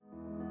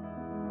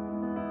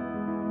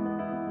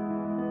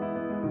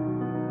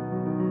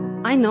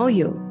I know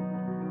you.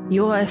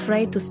 You are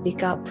afraid to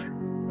speak up.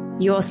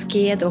 You are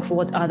scared of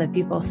what other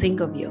people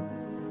think of you.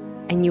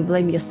 And you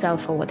blame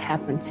yourself for what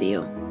happened to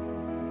you.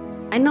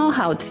 I know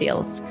how it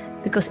feels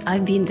because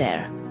I've been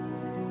there.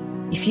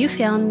 If you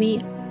found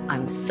me,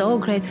 I'm so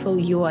grateful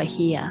you are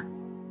here.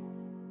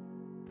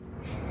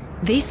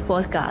 This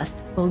podcast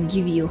will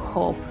give you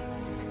hope.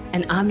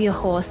 And I'm your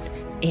host,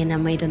 Anna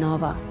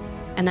Maidanova.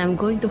 And I'm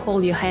going to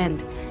hold your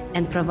hand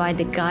and provide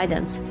the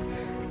guidance.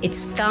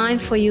 It's time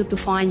for you to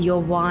find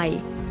your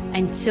why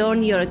and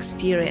turn your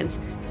experience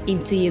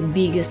into your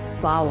biggest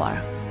power.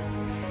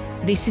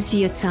 This is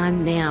your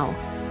time now.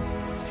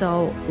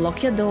 So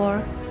lock your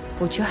door,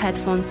 put your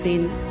headphones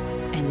in,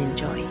 and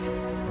enjoy.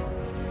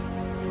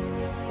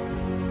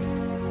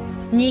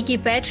 Nikki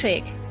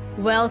Patrick,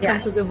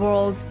 welcome to the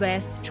world's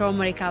best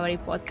trauma recovery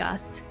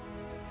podcast.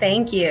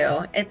 Thank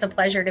you. It's a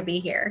pleasure to be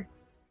here.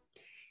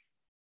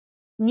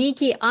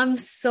 Nikki, I'm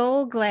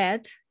so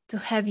glad to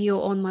have you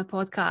on my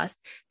podcast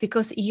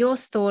because your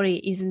story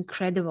is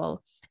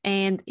incredible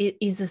and it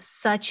is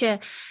such a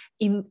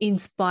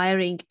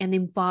inspiring and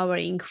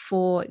empowering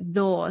for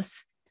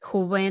those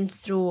who went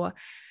through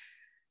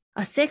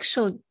a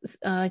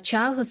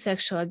childhood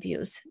sexual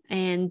abuse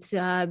and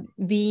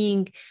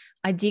being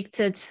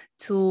addicted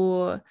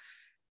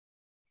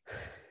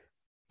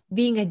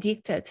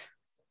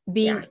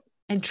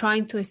and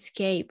trying to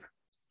escape.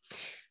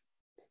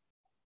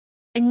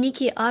 And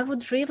Nikki, I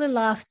would really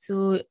love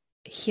to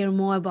hear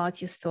more about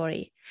your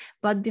story.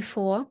 But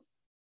before,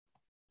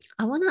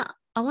 I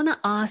wanna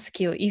ask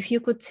you if you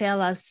could tell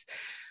us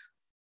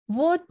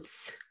what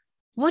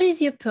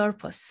is your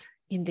purpose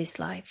in this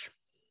life?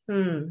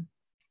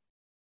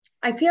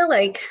 I feel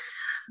like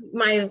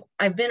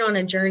I've been on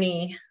a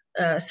journey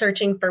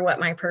searching for what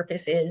my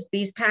purpose is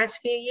these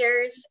past few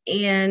years,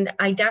 and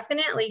I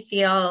definitely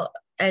feel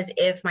as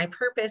if my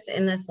purpose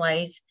in this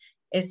life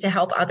is to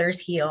help others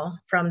heal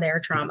from their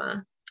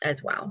trauma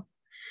as well.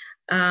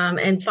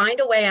 And find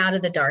a way out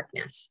of the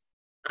darkness.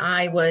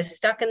 I was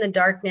stuck in the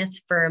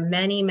darkness for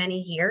many,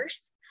 many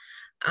years.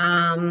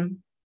 And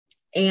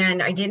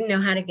I didn't know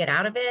how to get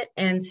out of it.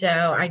 And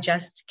so I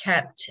just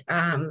kept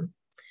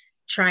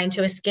trying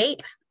to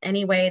escape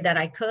any way that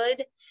I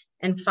could.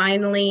 And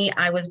finally,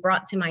 I was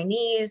brought to my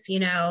knees. You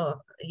know,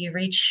 you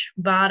reach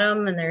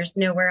bottom and there's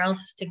nowhere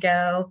else to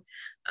go.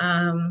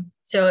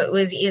 So it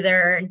was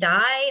either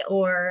die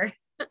or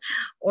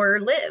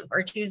live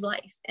or choose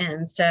life.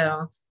 And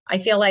so I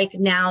feel like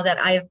now that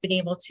I've been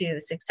able to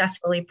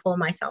successfully pull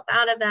myself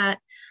out of that,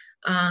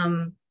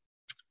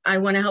 I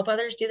want to help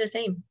others do the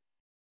same.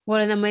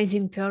 What an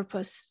amazing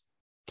purpose.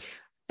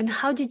 And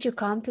how did you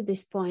come to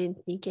this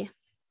point, Nikki?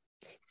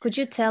 Could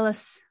you tell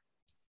us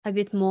a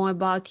bit more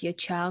about your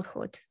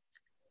childhood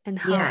and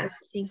how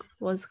everything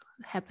was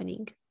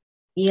happening?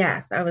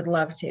 Yes, I would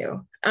love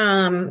to.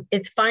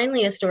 It's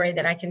finally a story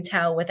that I can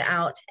tell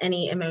without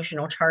any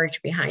emotional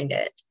charge behind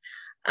it.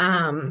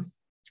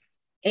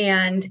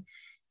 And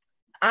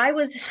I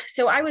was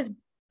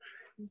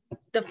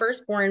the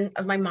firstborn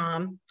of my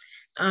mom,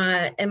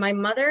 and my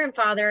mother and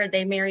father,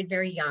 they married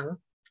very young.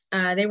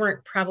 They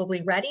weren't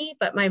probably ready,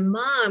 but my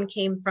mom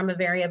came from a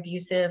very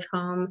abusive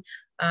home,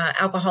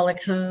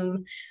 alcoholic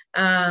home,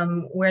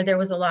 where there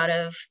was a lot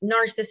of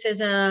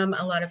narcissism,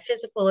 a lot of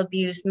physical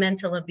abuse,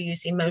 mental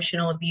abuse,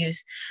 emotional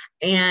abuse.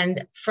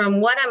 And from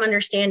what I'm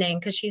understanding,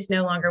 because she's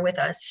no longer with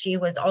us, she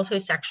was also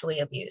sexually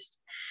abused.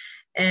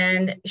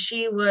 And it's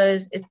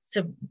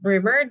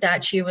rumored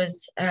that she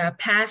was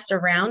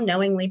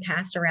knowingly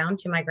passed around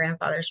to my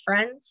grandfather's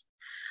friends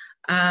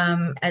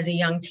as a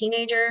young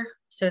teenager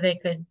so they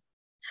could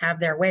have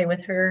their way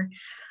with her.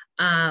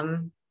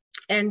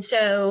 And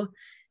so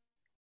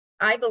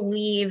I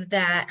believe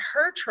that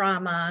her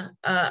trauma,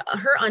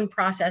 her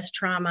unprocessed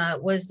trauma,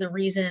 was the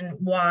reason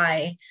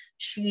why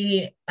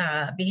she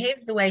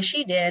behaved the way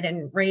she did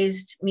and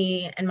raised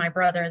me and my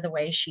brother the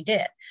way she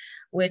did,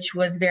 which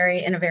was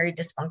in a very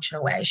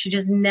dysfunctional way. She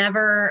just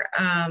never,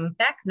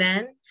 back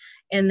then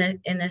in the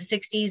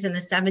 60s and the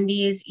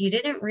 70s, you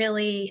didn't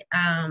really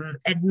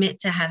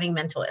admit to having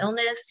mental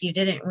illness. You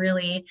didn't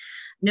really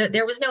know,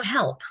 there was no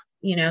help,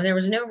 there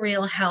was no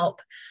real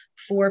help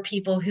for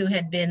people who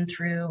had been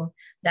through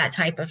that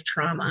type of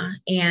trauma.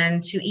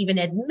 And to even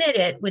admit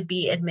it would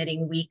be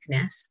admitting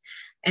weakness.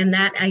 And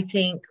that, I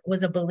think,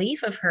 was a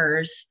belief of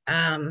hers,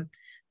 that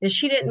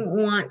she didn't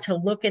want to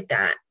look at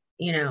that,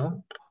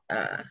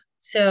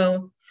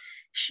 So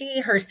she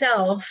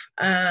herself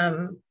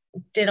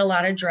did a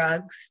lot of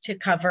drugs to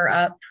cover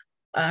up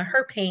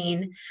her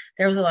pain.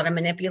 There was a lot of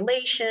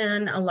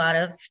manipulation, a lot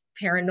of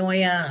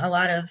paranoia,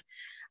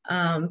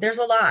 there's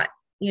a lot,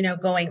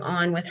 going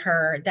on with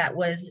her that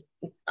was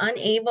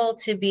unable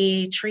to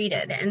be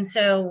treated. And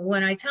so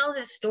when I tell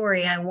this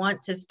story, I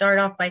want to start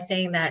off by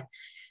saying that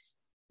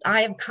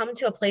I have come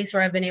to a place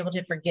where I've been able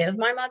to forgive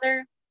my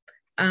mother,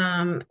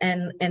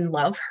 and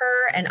love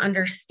her and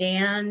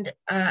understand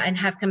and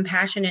have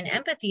compassion and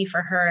empathy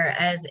for her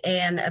as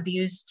an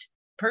abused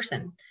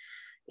person,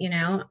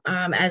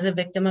 as a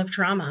victim of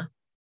trauma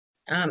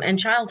and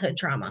childhood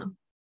trauma.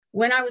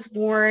 When I was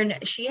born,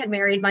 she had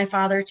married my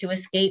father to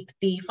escape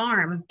the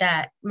farm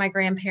that my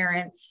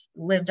grandparents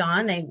lived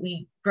on.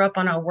 We grew up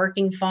on a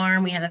working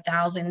farm. We had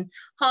 1,000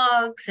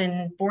 hogs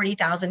and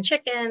 40,000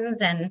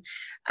 chickens and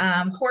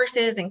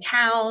horses and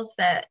cows.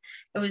 That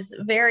it was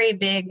a very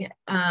big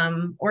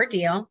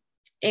ordeal.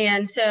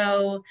 And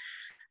so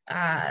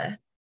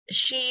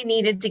she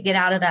needed to get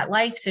out of that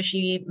life. So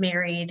she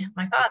married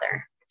my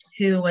father,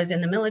 who was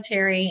in the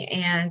military.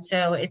 And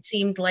so it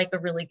seemed like a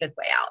really good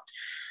way out.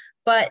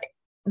 But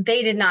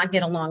they did not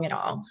get along at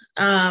all.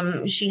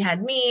 She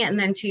had me, and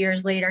then 2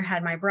 years later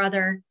had my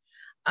brother.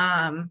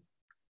 And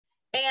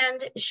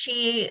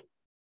she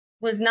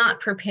was not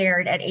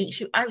prepared at 8.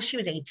 She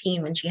was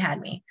 18 when she had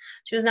me.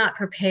 She was not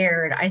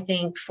prepared, I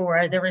think,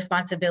 for the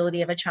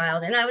responsibility of a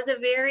child. And I was a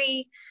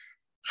very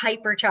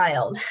hyper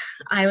child.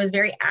 I was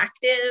very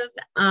active.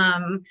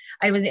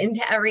 I was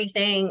into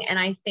everything. And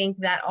I think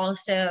that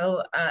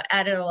also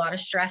added a lot of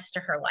stress to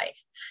her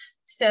life.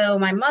 So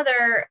my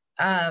mother,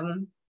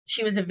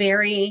 she was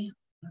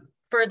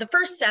for the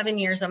first 7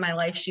 years of my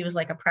life, she was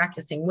like a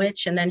practicing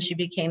witch. And then she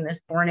became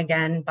this born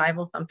again,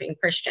 Bible thumping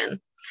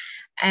Christian.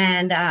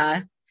 And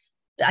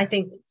I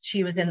think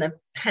she was in the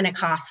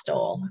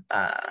Pentecostal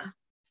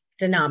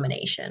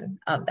denomination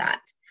of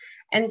that.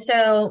 And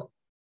so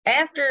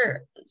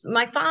after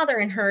my father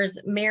and hers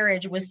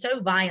marriage was so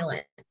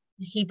violent,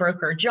 he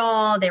broke her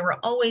jaw. They were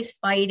always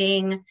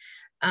fighting.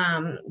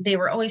 They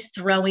were always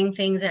throwing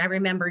things. And I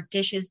remember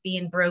dishes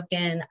being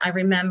broken. I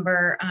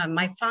remember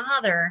my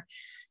father,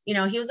 he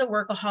was a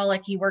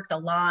workaholic. He worked a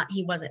lot.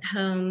 He wasn't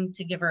home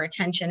to give her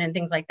attention and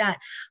things like that.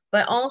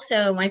 But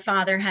also my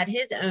father had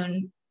his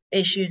own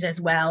issues as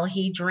well.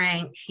 He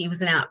drank. He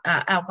was an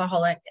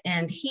alcoholic,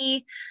 and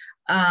he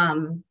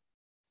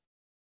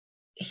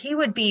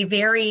would be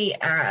very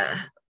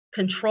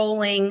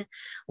controlling.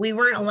 We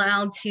weren't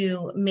allowed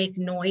to make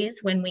noise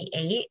when we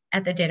ate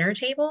at the dinner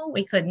table.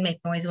 We couldn't make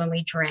noise when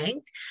we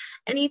drank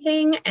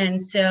anything. And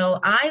so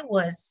I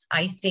was,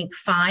 I think,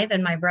 5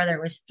 and my brother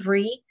was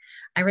 3.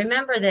 I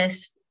remember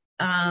this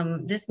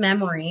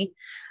memory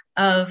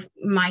of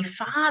my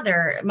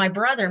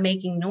brother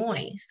making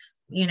noise,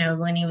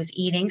 when he was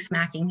eating,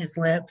 smacking his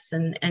lips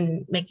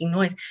and making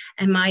noise.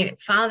 And my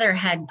father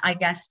had, I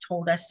guess,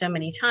 told us so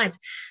many times.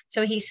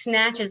 So he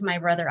snatches my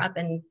brother up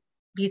and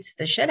beats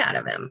the shit out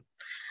of him.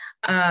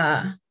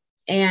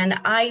 And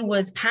I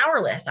was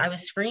powerless. I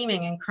was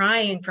screaming and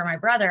crying for my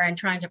brother and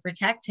trying to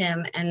protect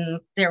him. And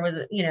there was,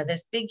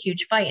 this big,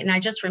 huge fight. And I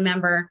just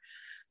remember,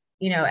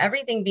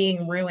 everything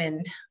being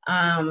ruined,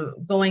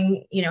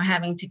 going,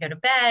 having to go to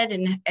bed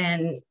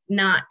and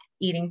not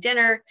eating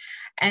dinner.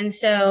 And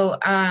so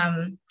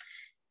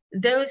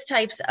those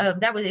types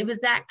of, it was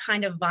that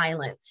kind of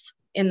violence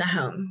in the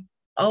home,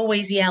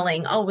 always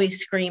yelling, always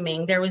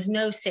screaming. There was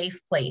no safe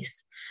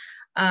place.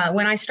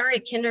 When I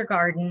started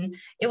kindergarten,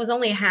 it was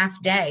only a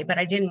half day, but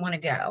I didn't want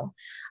to go.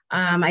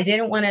 I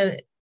didn't want to,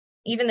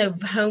 even though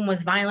home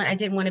was violent, I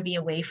didn't want to be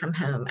away from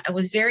home. I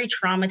was very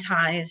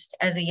traumatized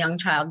as a young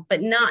child,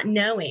 but not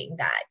knowing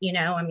that,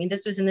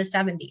 this was in the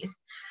 70s.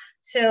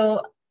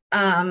 So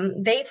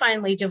they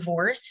finally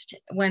divorced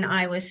when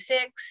I was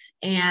 6,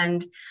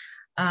 and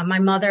my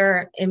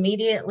mother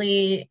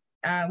immediately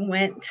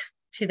went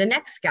to the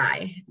next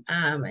guy,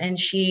 and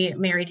she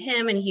married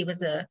him, and he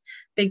was a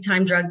big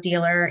time drug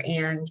dealer.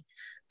 And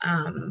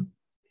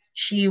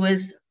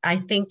I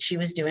think she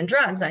was doing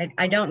drugs.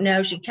 I don't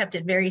know. She kept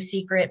it very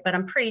secret, but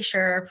I'm pretty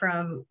sure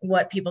from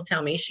what people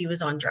tell me, she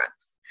was on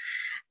drugs,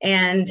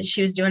 and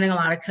she was doing a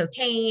lot of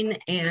cocaine.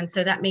 And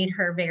so that made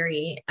her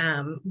very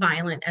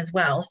violent as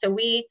well. So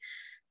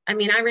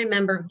I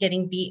remember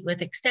getting beat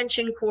with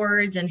extension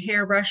cords and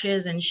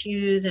hairbrushes and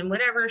shoes and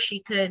whatever she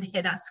could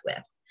hit us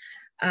with.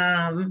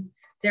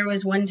 There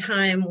was one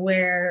time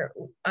where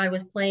I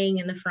was playing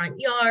in the front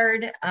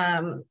yard,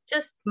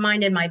 just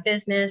minding my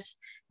business.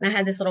 And I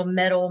had this little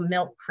metal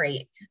milk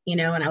crate,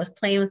 and I was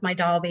playing with my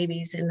doll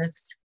babies in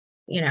this,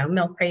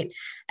 milk crate.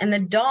 And the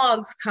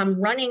dogs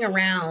come running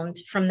around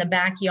from the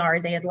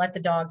backyard. They had let the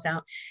dogs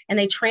out, and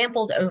they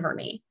trampled over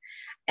me.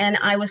 And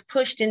I was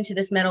pushed into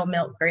this metal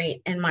milk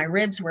crate, and my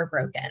ribs were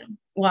broken.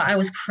 Well, I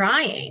was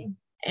crying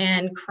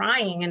and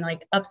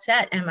like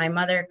upset. And my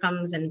mother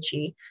comes and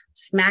she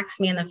smacks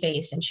me in the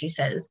face and she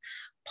says,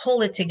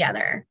 "Pull it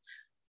together.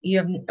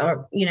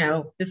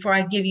 Before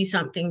I give you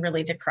something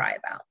really to cry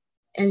about."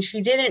 And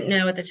she didn't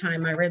know at the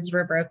time my ribs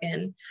were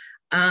broken.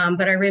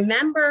 But I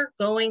remember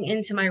going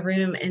into my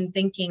room and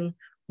thinking,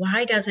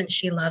 why doesn't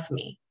she love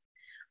me?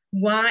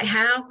 Why,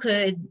 how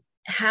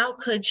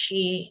could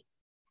she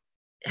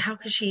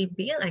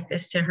be like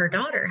this to her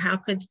daughter? How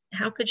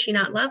could she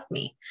not love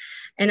me?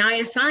 And I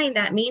assigned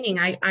that meaning.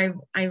 I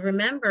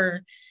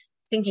remember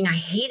thinking I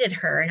hated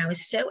her, and I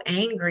was so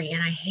angry,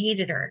 and I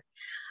hated her.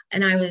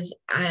 And I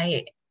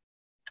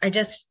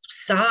just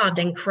sobbed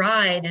and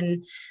cried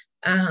and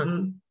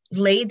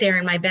laid there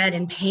in my bed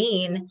in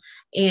pain.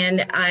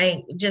 And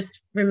I just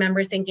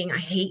remember thinking, I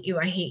hate you,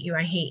 I hate you,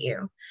 I hate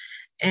you.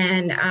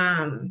 And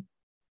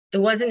it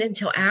wasn't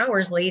until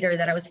hours later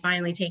that I was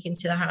finally taken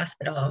to the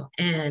hospital,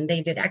 and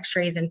they did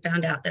x-rays and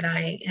found out that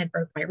I had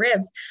broke my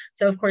ribs.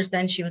 So of course,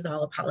 then she was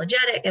all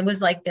apologetic. It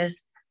was like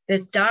this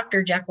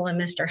Dr. Jekyll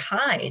and Mr.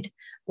 Hyde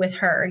with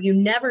her. You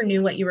never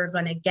knew what you were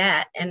going to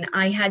get. And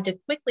I had to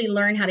quickly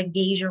learn how to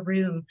gauge a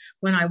room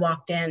when I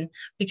walked in,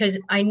 because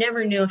I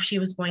never knew if she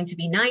was going to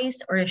be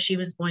nice or if she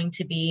was going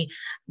to be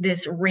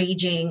this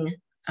raging,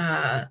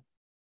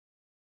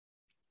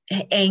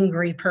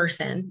 angry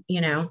person, you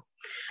know.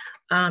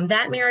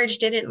 That marriage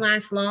didn't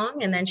last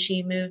long. And then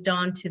she moved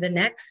on to the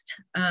next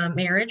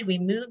marriage. We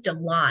moved a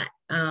lot.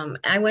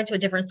 I went to a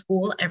different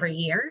school every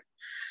year.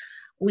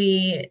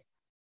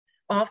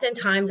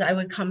 Oftentimes I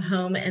would come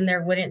home and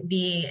there wouldn't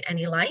be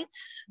any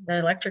lights. The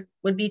electric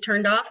would be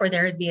turned off, or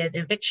there would be an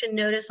eviction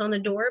notice on the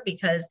door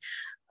because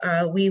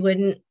we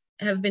wouldn't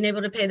have been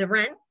able to pay the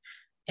rent.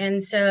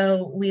 And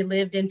so we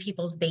lived in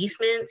people's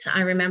basements.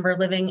 I remember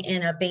living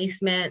in a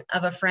basement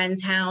of a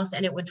friend's house,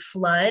 and it would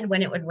flood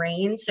when it would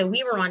rain. So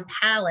we were on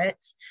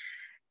pallets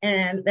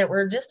and that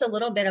were just a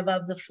little bit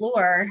above the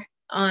floor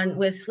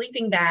with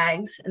sleeping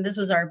bags. And this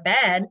was our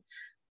bed.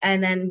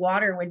 And then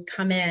water would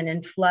come in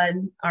and flood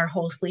our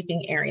whole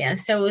sleeping area.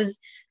 So it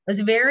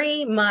was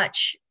very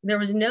much, there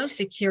was no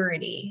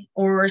security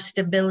or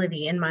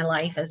stability in my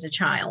life as a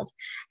child.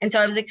 And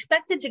so I was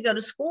expected to go to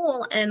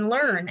school and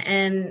learn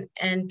and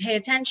pay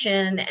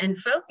attention and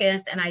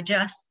focus, and I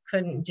just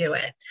couldn't do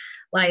it.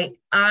 Like,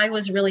 I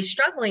was really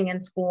struggling in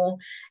school.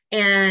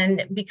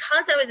 And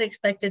because I was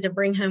expected to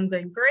bring home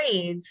good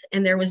grades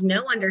and there was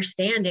no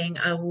understanding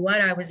of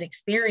what I was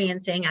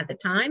experiencing at the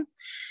time,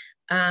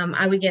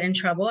 I would get in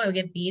trouble. I would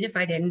get beat if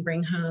I didn't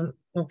bring home,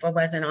 if I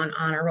wasn't on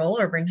honor roll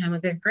or bring home a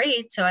good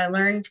grade. So I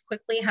learned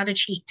quickly how to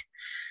cheat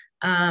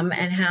and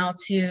how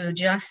to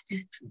just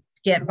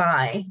get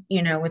by,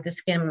 you know, with the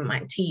skin of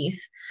my teeth.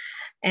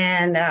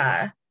 And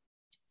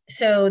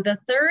so the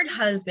third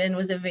husband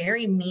was a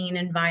very mean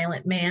and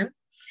violent man.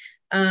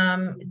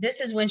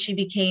 This is when she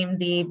became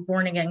the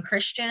born again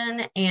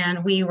Christian,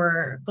 and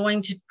there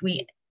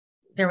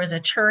was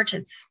a church,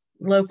 it's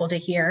local to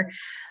here.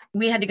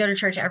 We had to go to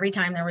church every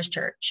time there was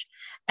church.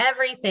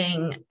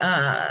 Everything,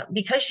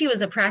 because she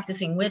was a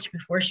practicing witch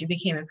before she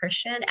became a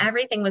Christian,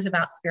 everything was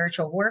about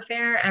spiritual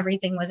warfare.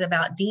 Everything was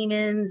about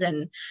demons.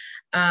 And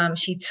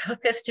she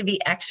took us to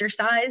be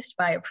exorcised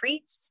by a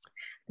priest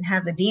and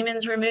have the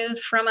demons removed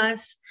from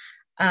us.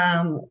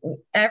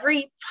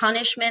 Every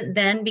punishment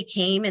then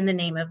became in the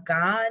name of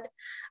God.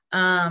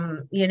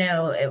 You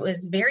know, it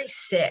was very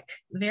sick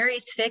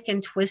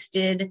and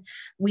twisted.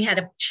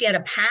 She had a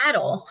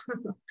paddle.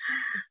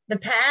 The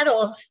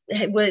paddle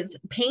was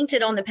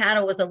painted on the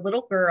paddle was a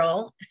little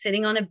girl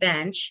sitting on a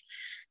bench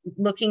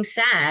looking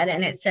sad,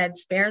 and it said,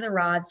 "Spare the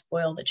rod,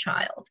 spoil the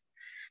child."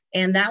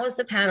 And that was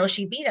the paddle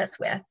she beat us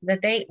with,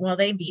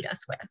 they beat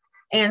us with.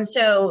 And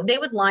so they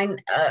would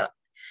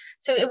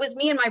so it was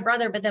me and my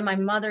brother, but then my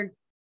mother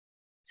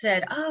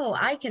said, "Oh,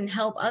 I can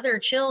help other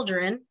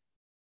children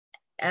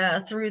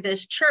through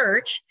this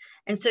church."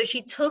 And so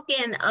she took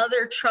in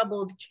other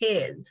troubled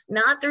kids,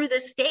 not through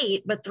the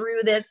state, but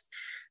through this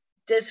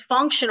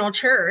dysfunctional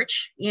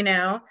church, you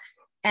know,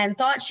 and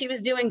thought she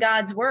was doing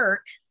God's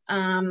work.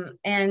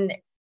 And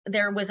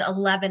there was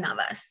 11 of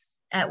us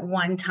at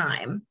one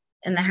time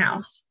in the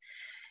house.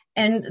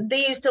 And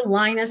they used to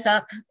line us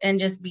up and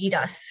just beat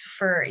us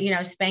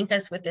spank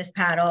us with this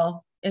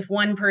paddle. If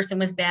one person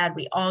was bad,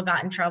 we all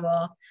got in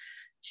trouble.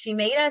 She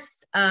made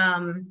us,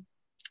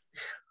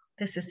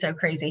 this is so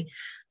crazy.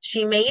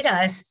 She made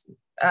us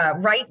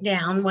write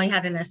down. We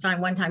had an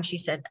assignment one time. She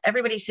said,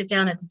 "Everybody sit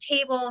down at the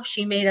table."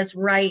 She made us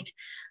write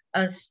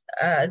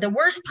the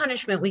worst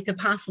punishment we could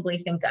possibly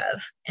think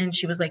of. And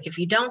she was like, "If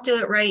you don't do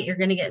it right, you're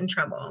going to get in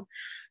trouble."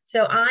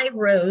 So I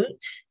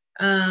wrote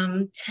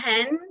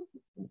 10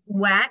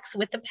 whacks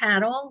with the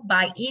paddle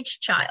by each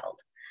child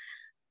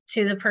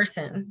to the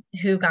person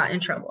who got in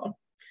trouble.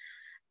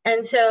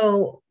 And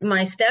so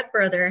my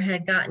stepbrother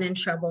had gotten in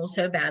trouble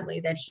so badly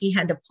that he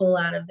had to pull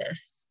out of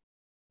this.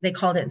 They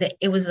called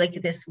it was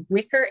like this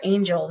wicker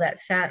angel that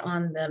sat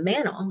on the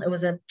mantle. It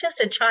was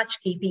just a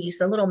tchotchke piece,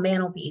 a little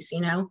mantelpiece,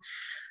 you know.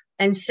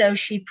 And so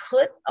she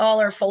put all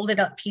her folded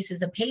up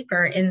pieces of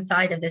paper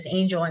inside of this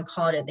angel and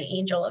called it the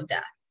angel of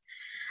death.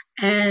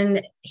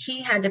 And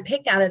he had to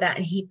pick out of that,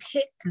 and he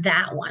picked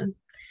that one.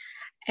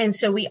 And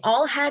so we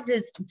all had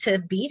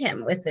to beat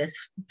him with this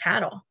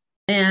paddle.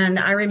 And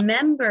I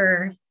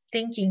remember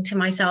thinking to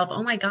myself,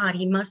 "Oh my God,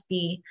 he must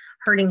be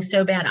hurting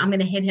so bad. I'm going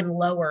to hit him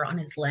lower on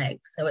his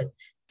legs."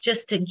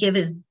 Just to give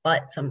his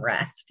butt some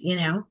rest, you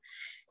know?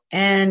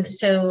 And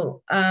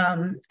so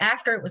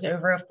after it was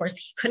over, of course,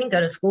 he couldn't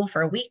go to school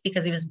for a week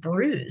because he was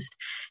bruised.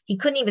 He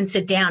couldn't even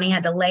sit down. He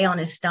had to lay on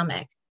his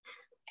stomach.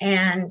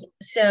 And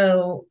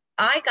so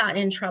I got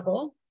in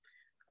trouble.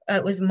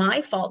 It was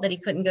my fault that he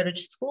couldn't go to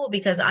school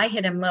because I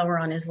hit him lower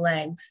on his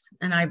legs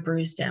and I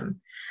bruised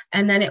him.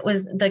 And then it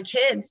was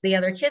the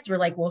other kids were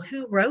like, "Well,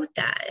 who wrote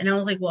that?" And I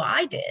was like, "Well,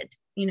 I did,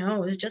 you know,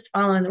 it was just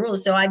following the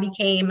rules." So I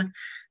became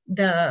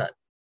the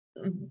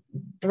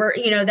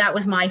that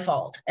was my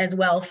fault as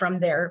well from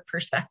their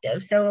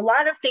perspective. So a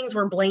lot of things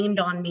were blamed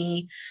on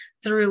me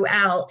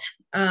throughout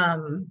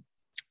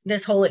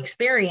this whole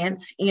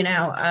experience,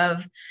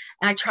 of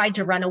I tried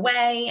to run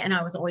away and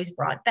I was always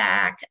brought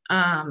back.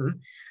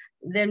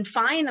 Then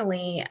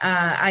finally,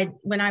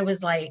 when I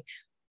was like,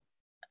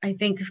 I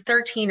think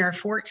 13 or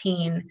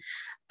 14,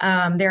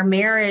 their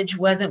marriage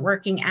wasn't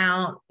working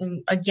out.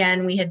 And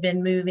again, we had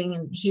been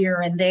moving here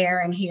and there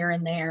and here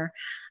and there.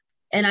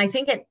 And I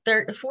think at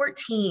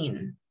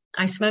 14,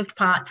 I smoked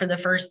pot for the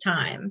first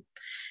time.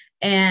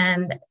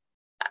 And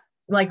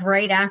like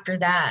right after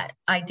that,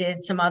 I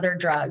did some other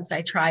drugs.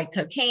 I tried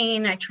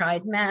cocaine, I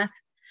tried meth.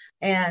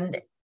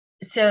 And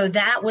so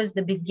that was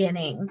the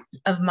beginning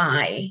of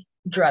my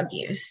drug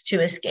use to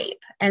escape.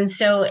 And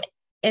so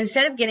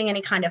instead of getting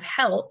any kind of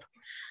help,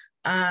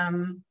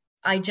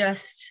 I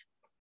just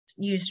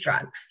used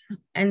drugs.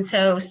 And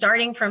so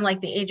starting from like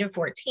the age of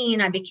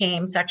 14, I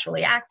became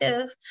sexually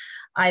active.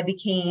 I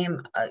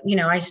became,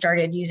 I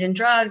started using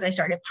drugs. I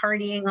started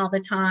partying all the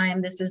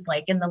time. This was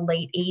like in the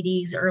late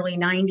 80s, early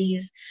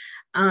 90s.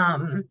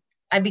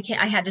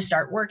 I had to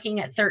start working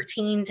at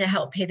 13 to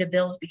help pay the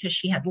bills because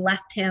she had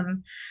left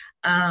him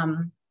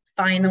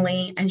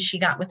finally. And she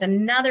got with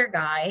another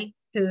guy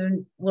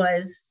who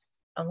was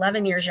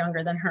 11 years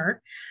younger than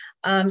her.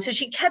 So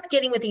she kept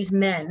getting with these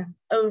men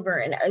over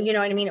and, you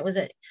know what I mean?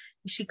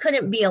 She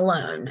couldn't be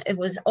alone. It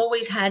was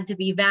always had to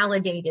be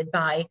validated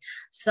by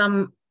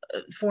some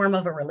form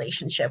of a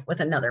relationship with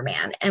another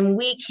man. And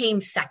we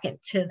came second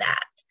to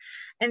that.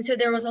 And so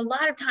there was a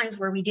lot of times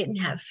where we didn't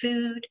have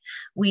food.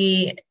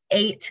 We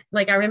ate,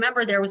 like I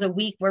remember there was a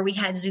week where we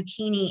had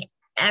zucchini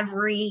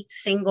every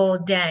single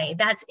day.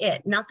 That's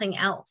it, nothing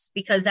else,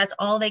 because that's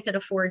all they could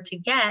afford to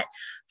get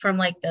from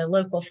like the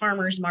local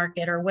farmers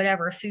market or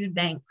whatever food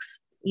banks.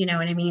 You know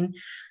what I mean?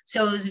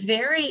 So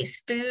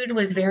food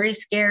was very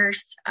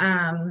scarce.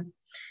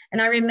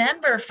 And I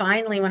remember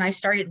finally when I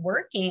started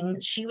working,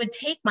 she would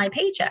take my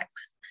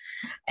paychecks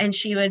and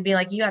she would be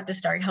like, you have to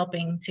start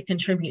helping to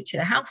contribute to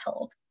the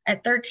household.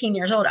 At 13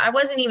 years old, I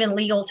wasn't even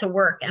legal to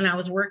work. And I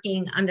was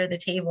working under the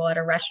table at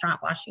a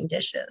restaurant washing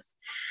dishes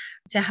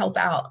to help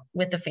out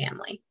with the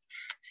family.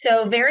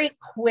 So very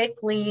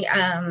quickly,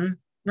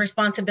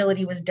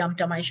 responsibility was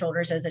dumped on my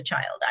shoulders as a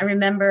child. I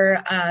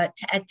remember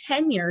at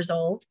 10 years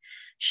old,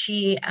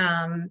 she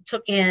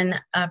took in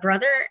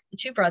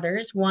two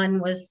brothers. One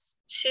was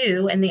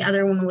 2 and the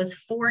other one was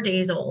 4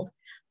 days old.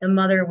 The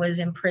mother was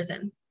in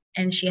prison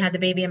and she had the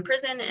baby in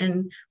prison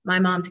and my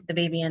mom took the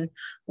baby in.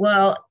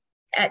 Well,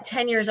 at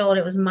 10 years old,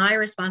 it was my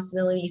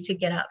responsibility to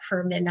get up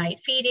for midnight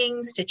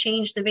feedings, to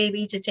change the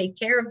baby, to take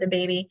care of the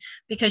baby,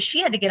 because she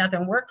had to get up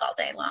and work all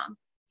day long.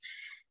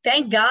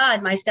 Thank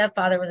God my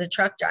stepfather was a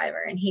truck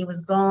driver and he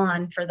was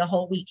gone for the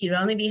whole week. He would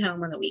only be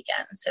home on the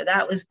weekends. So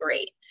that was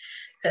great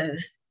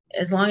because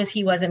as long as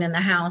he wasn't in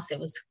the house, it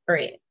was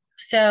great.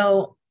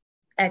 So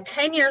at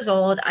 10 years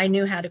old, I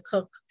knew how to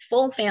cook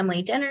full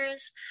family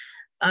dinners,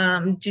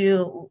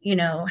 do,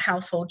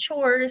 household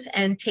chores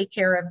and take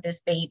care of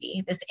this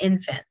baby, this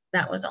infant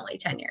that was only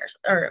 10 years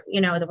or,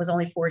 that was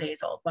only 4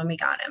 days old when we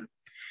got him.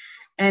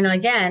 And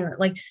again,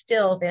 like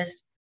still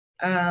this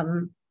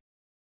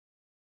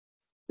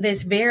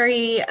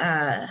very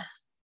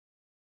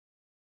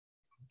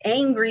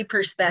angry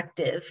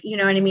perspective, you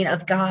know what I mean,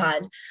 of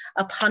God,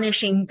 a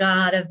punishing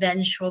God, a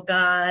vengeful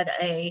God,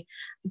 a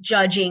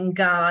judging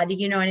God,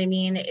 you know what I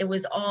mean? It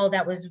was all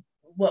that was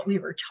what we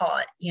were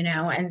taught,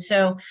 and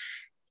so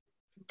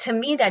to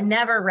me, that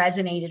never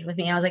resonated with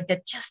me. I was like,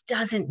 that just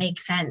doesn't make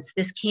sense.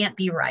 This can't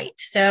be right.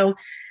 So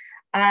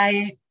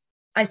I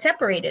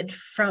separated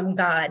from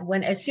God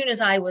as soon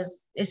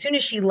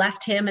as she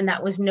left him and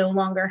that was no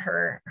longer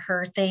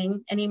her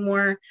thing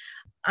anymore.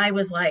 I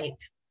was like,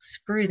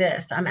 screw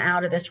this. I'm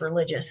out of this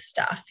religious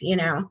stuff,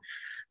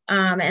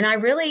 And I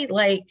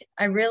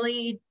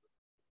really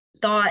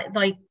thought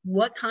like,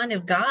 what kind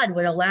of God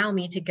would allow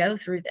me to go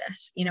through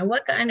this?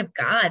 What kind of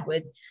God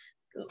would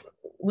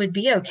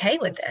be okay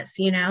with this,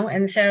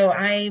 And so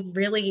I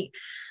really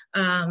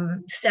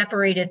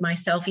separated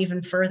myself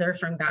even further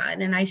from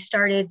God. And I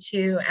started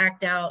to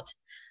act out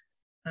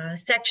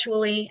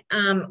sexually.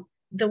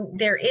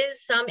 There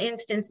is some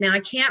instance now, I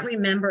can't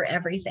remember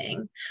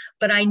everything,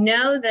 but I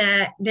know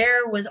that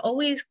there was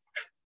always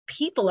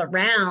people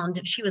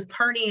around. She was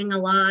partying a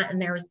lot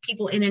and there was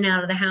people in and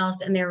out of the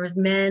house and there was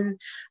men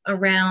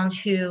around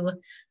who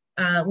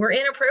were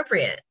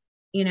inappropriate,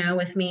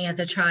 with me as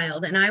a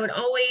child. And I would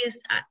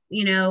always,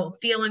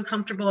 feel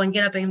uncomfortable and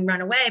get up and run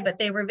away, but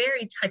they were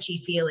very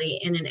touchy-feely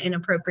in an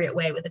inappropriate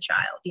way with a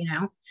child,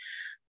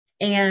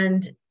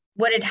 And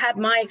what had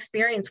my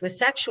experience with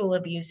sexual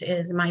abuse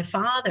is my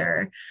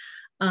father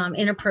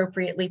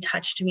inappropriately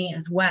touched me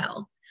as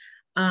well,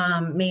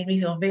 made me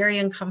feel very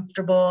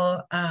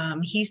uncomfortable.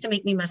 He used to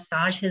make me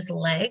massage his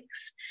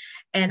legs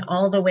and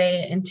all the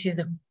way into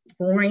the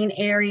groin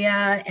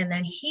area. And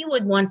then he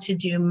would want to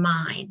do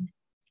mine.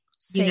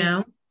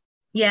 Same.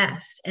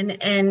 Yes.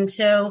 And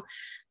so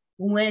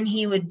when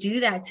he would do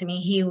that to me,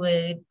 he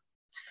would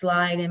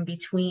slide in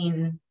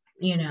between,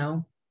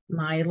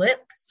 my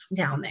lips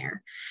down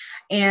there.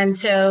 And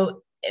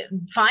so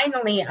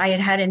finally I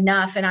had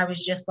enough, and I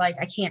was just like,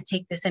 I can't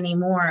take this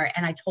anymore.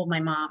 And I told my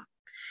mom,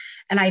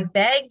 and I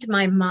begged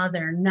my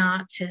mother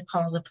not to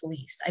call the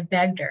police. I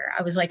begged her.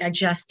 I was like, I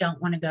just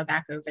don't want to go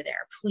back over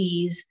there.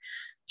 Please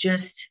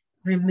just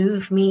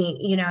remove me.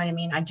 You know what I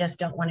mean? I just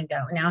don't want to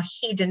go. Now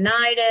he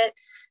denied it.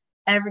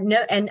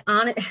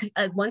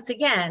 Once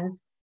again,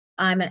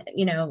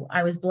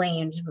 I was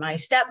blamed. My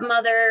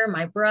stepmother,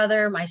 my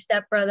brother, my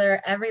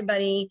stepbrother,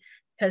 everybody,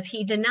 because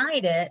he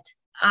denied it.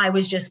 I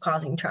was just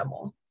causing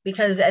trouble.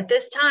 Because by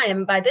this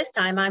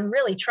time, I'm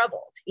really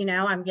troubled.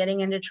 I'm getting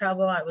into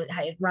trouble. I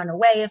had run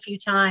away a few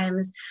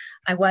times.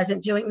 I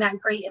wasn't doing that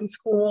great in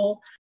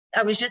school.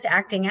 I was just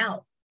acting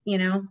out,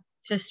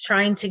 just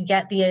trying to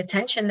get the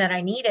attention that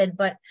I needed.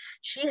 But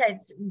she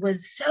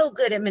was so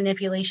good at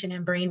manipulation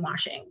and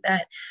brainwashing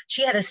that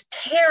she had us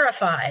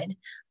terrified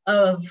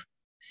of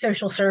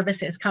social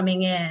services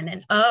coming in.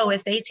 And,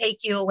 if they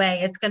take you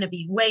away, it's going to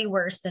be way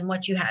worse than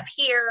what you have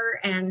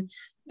here. And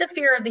the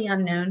fear of the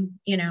unknown,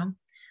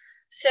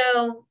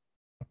 So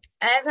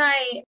as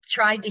I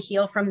tried to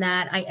heal from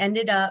that, I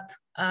ended up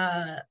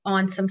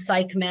on some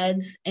psych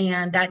meds,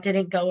 and that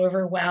didn't go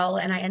over well.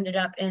 And I ended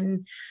up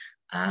in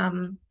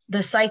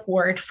the psych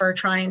ward for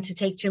trying to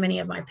take too many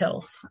of my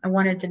pills. I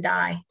wanted to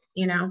die,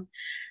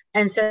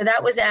 And so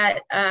that was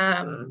at,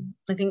 I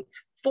think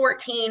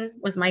 14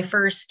 was my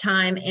first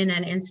time in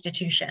an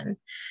institution.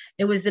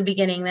 It was the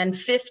beginning. Then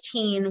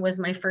 15 was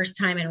my first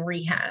time in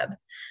rehab.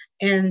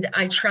 And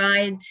I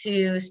tried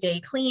to stay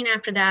clean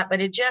after that,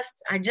 but I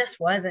just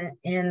wasn't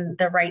in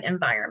the right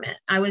environment.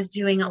 I was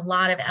doing a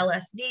lot of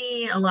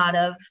LSD, a lot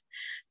of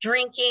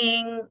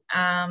drinking.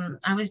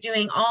 I was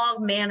doing all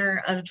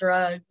manner of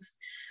drugs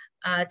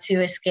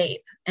to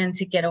escape and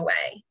to get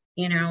away.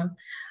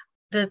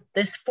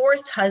 This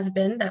fourth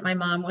husband that my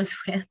mom was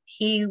with,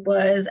 he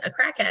was a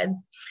crackhead.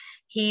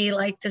 He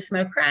liked to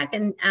smoke crack,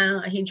 and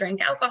he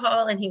drank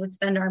alcohol, and he would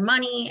spend our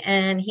money,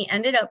 and he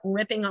ended up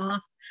ripping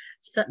off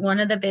one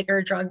of the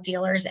bigger drug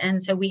dealers.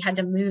 And so we had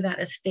to move out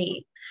of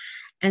state.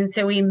 And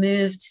so we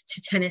moved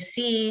to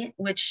Tennessee,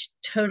 which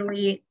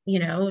totally,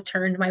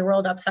 turned my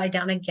world upside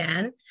down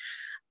again.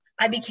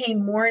 I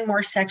became more and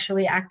more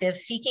sexually active,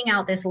 seeking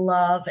out this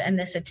love and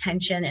this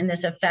attention and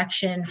this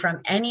affection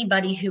from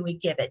anybody who would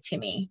give it to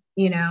me.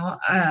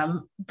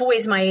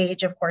 Boys my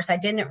age, of course. I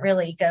didn't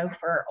really go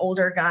for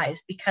older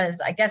guys because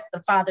I guess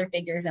the father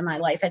figures in my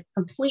life had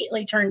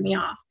completely turned me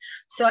off.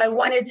 So I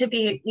wanted to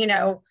be,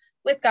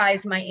 with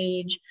guys my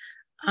age.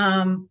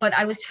 But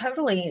I was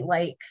totally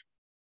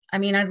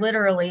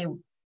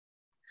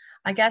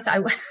I guess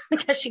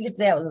you could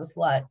say I was a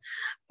slut,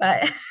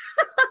 but,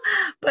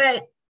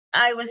 but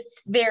I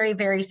was very,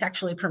 very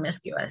sexually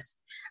promiscuous.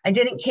 I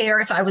didn't care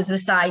if I was a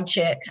side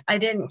chick. I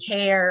didn't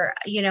care,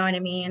 you know what I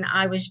mean?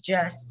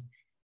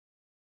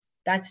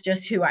 That's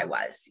just who I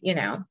was,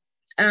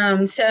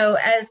 So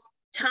as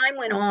time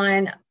went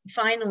on,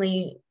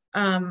 finally,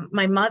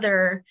 my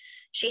mother,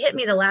 she hit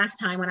me the last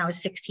time when I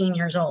was 16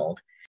 years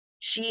old.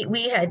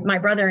 My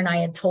brother and I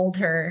had told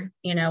her,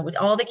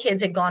 all the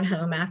kids had gone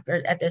home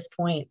at this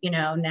point,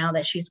 now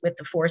that she's with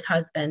the fourth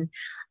husband.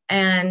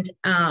 And,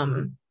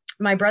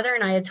 my brother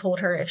and I had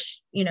told her if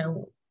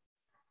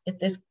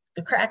the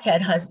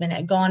crackhead husband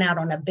had gone out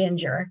on a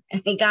binger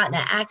and he got in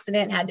an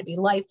accident, had to be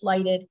life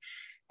flighted.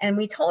 And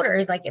we told her,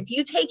 if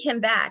you take him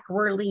back,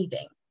 we're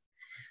leaving.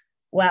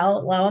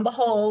 Well, lo and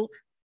behold,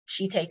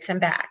 she takes him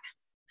back.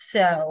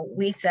 So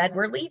we said,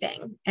 we're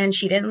leaving. And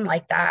she didn't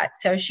like that.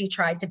 So she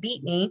tried to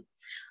beat me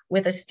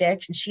with a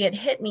stick, and she had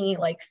hit me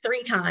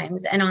 3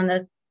 times. And on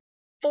the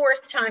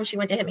 4th time she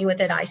went to hit me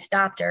with it, I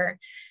stopped her.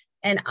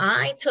 And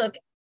I took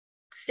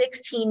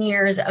 16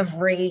 years of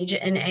rage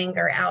and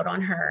anger out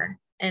on her.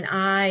 And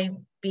I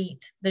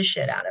beat the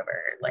shit out of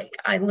her.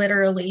 I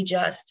literally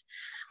just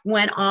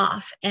went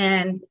off.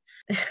 And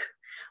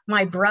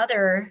my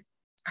brother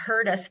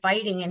heard us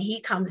fighting, and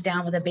he comes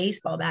down with a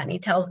baseball bat and he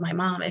tells my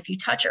mom, if you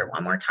touch her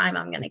one more time,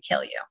 I'm going to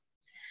kill you.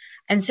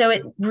 And so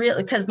it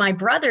really, because my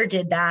brother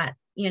did that,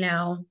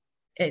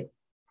 it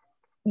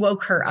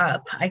woke her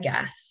up, I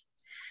guess.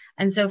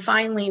 And so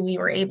finally we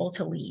were able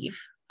to leave.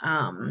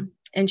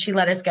 And she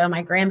let us go.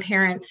 My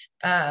grandparents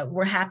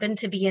happened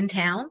to be in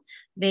town.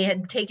 They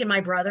had taken my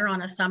brother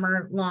on a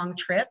summer-long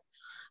trip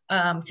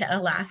to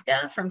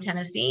Alaska from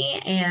Tennessee,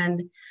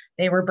 and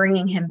they were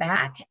bringing him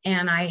back.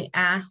 And I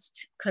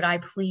asked, could I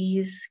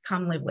please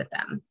come live with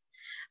them?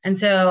 And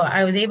so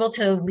I was able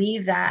to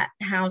leave that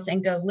house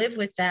and go live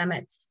with them.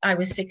 I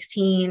was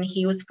 16,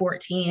 he was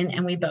 14,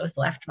 and we both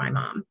left my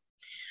mom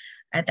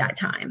at that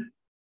time.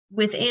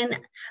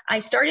 I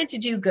started to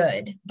do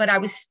good, but I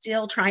was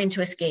still trying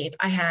to escape.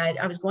 I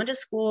was going to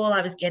school.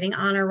 I was getting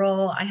honor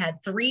roll. I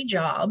had 3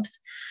 jobs,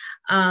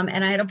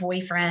 and I had a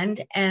boyfriend,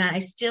 and I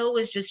still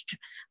was just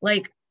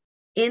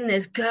in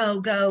this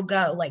go,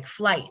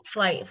 flight.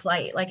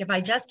 If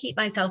I just keep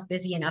myself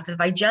busy enough,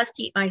 if I just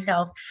keep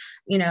myself,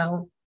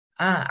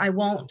 I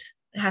won't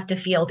have to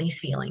feel these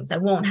feelings. I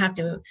won't have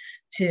to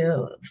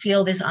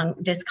feel this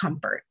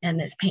discomfort and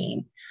this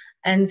pain.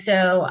 And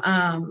so,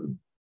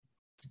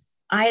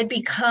 I had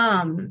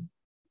become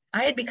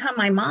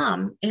my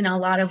mom in a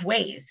lot of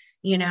ways,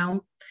 you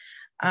know.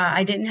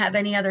 I didn't have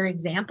any other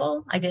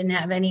example. I didn't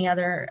have any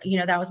other, you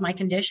know, that was my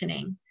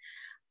conditioning.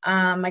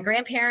 My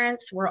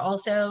grandparents were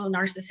also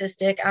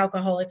narcissistic,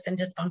 alcoholics, and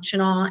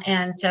dysfunctional.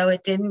 And so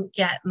it didn't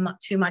get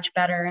too much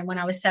better. And when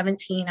I was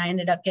 17, I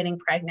ended up getting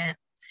pregnant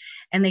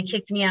and they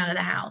kicked me out of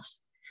the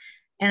house.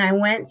 And I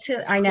went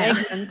to, I know,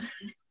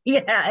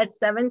 yeah, at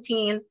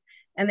 17,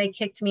 and they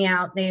kicked me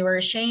out. They were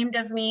ashamed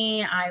of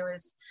me. I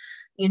was,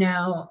 you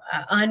know,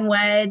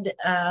 unwed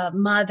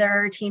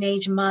mother,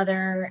 teenage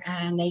mother,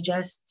 and they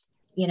just,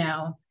 you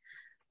know,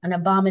 an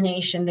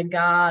abomination to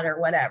God or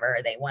whatever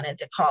they wanted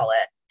to call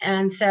it.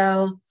 And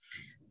so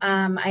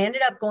I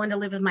ended up going to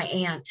live with my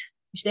aunt.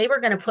 They were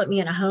going to put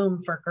me in a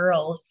home for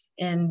girls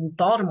in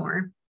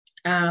Baltimore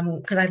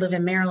because I live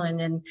in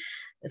Maryland, and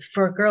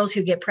for girls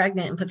who get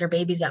pregnant and put their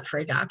babies up for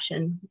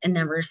adoption and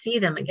never see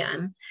them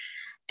again.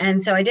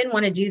 And so I didn't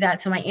want to do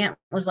that. So my aunt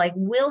was like,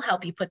 we'll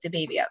help you put the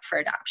baby up for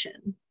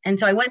adoption. And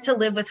so I went to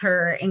live with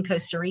her in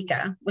Costa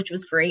Rica, which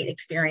was a great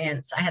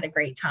experience. I had a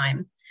great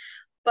time.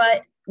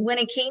 But when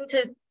it came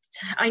to,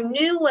 I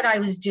knew what I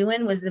was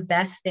doing was the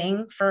best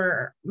thing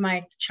for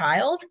my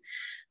child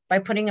by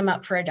putting him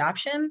up for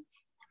adoption.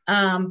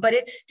 But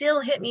it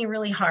still hit me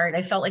really hard.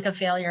 I felt like a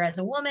failure as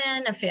a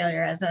woman, a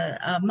failure as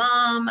a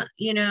mom,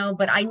 you know,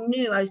 but I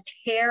knew I was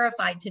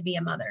terrified to be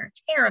a mother,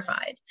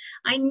 terrified.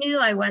 I knew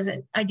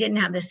I didn't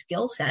have the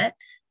skill set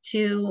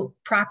to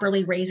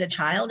properly raise a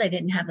child. I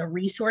didn't have the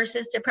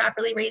resources to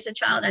properly raise a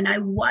child. And I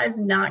was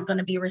not going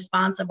to be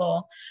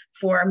responsible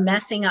for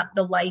messing up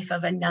the life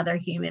of another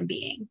human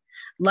being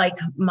like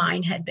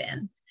mine had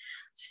been.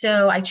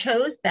 So I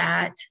chose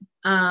that.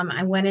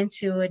 I went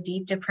into a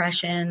deep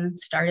depression,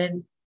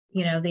 started,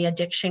 you know, the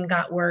addiction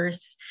got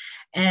worse.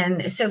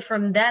 And so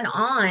from then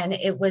on,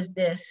 it was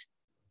this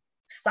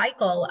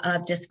cycle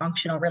of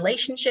dysfunctional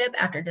relationship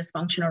after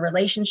dysfunctional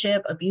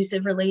relationship,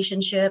 abusive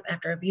relationship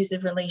after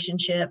abusive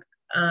relationship,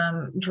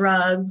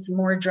 drugs,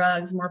 more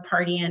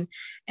partying.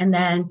 And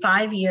then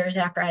 5 years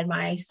after I had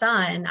my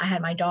son, I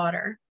had my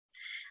daughter.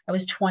 I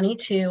was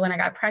 22 when I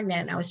got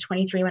pregnant. I was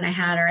 23 when I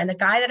had her. And the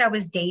guy that I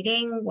was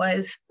dating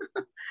was,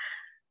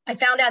 I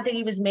found out that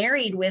he was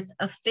married with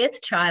a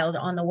 5th child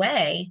on the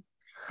way.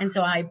 And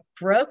so I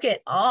broke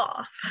it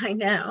off. I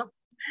know.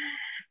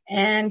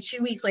 And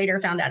 2 weeks later,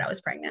 found out I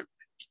was pregnant.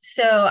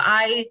 So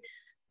I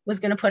was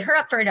going to put her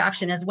up for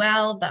adoption as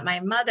well. But my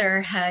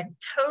mother had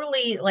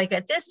totally, like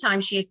at this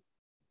time, she had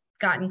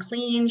gotten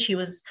clean. She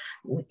was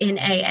in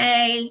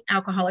AA,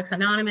 Alcoholics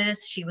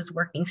Anonymous. She was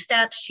working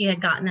steps. She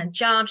had gotten a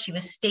job. She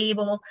was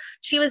stable.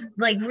 She was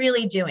like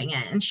really doing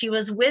it. And she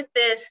was with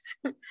this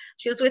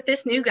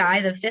new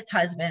guy, the 5th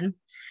husband,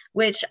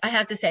 which I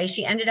have to say,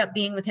 she ended up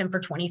being with him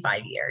for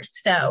 25 years.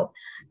 So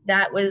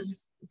that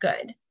was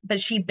good. But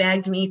she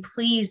begged me,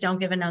 please don't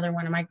give another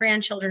one of my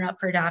grandchildren up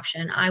for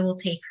adoption. I will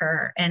take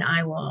her and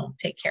I will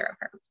take care of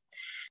her.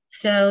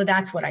 So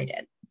that's what I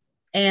did.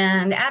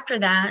 And after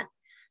that,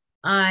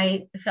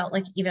 I felt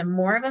like even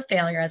more of a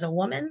failure as a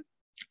woman,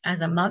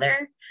 as a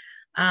mother,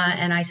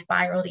 and I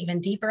spiraled even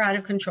deeper out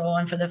of control.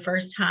 And for the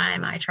first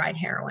time, I tried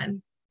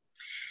heroin.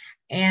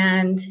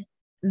 And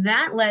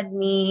that led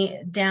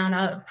me down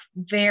a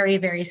very,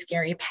 very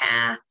scary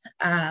path.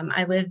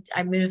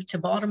 I moved to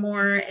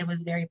Baltimore. It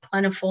was very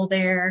plentiful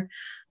there.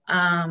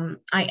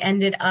 I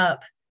ended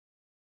up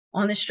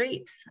on the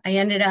streets. I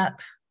ended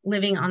up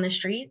living on the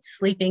streets,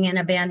 sleeping in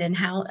abandoned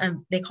house.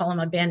 They call them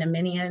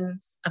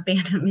abandonmeniums,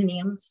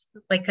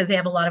 like, because they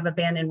have a lot of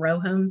abandoned row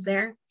homes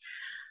there.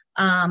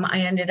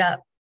 I ended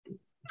up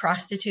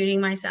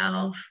prostituting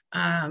myself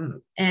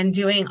and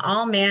doing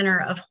all manner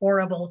of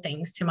horrible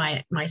things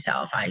to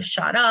myself. I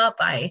shot up.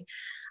 I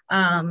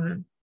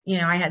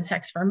had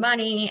sex for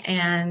money.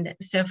 And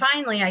so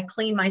finally I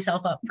cleaned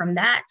myself up from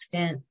that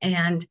stint,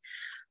 and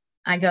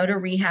I go to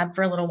rehab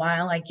for a little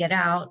while. I get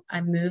out, I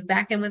move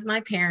back in with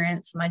my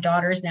parents. My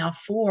daughter's now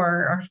 4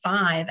 or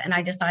 5, and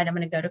I decide I'm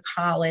going to go to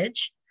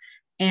college.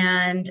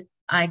 And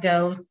I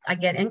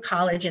get in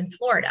college in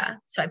Florida.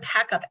 So I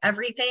pack up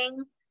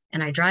everything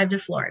and I drive to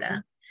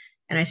Florida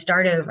and I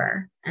start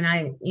over. And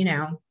I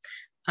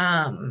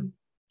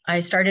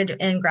started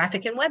in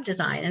graphic and web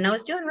design, and I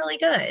was doing really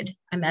good.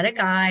 I met a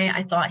guy.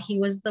 I thought he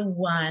was the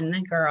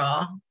one,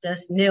 girl,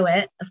 just knew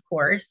it, of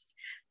course.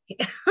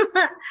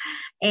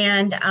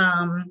 And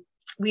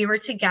we were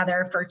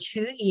together for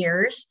 2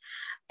 years,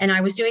 and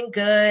I was doing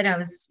good. I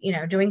was,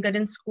 doing good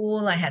in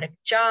school. I had a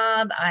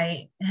job.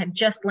 I had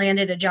just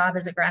landed a job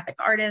as a graphic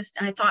artist.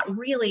 And I thought,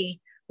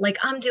 really, like,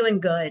 I'm doing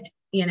good,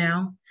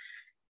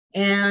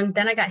 And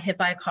then I got hit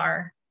by a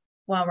car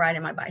while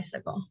riding my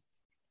bicycle,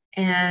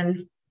 and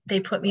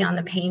they put me on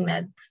the pain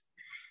meds,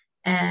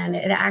 and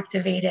it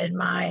activated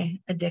my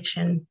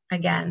addiction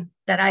again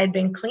that I had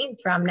been clean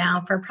from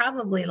now for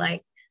probably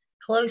like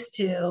close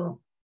to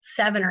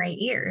 7 or 8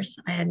 years.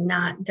 I had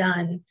not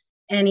done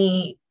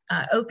any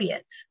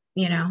opiates,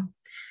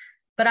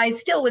 but I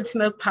still would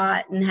smoke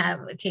pot and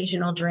have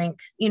occasional drink,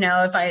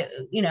 if I,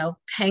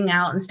 hang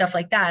out and stuff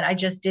like that. I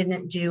just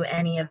didn't do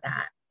any of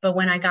that. But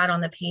when I got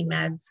on the pain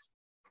meds,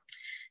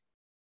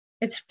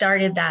 it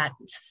started that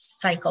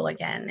cycle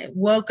again. It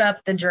woke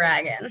up the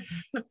dragon,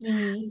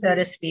 so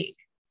to speak.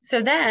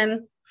 So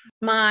then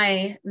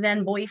my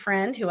then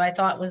boyfriend, who I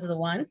thought was the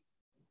one,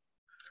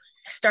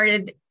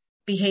 started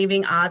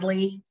behaving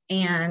oddly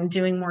and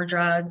doing more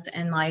drugs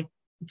and like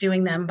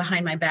doing them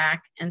behind my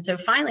back. And so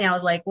finally I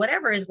was like,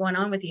 whatever is going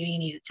on with you, you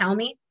need to tell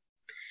me.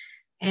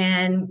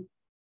 And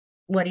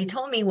what he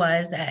told me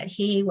was that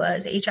he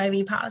was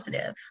HIV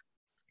positive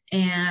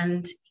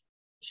and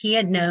he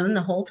had known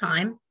the whole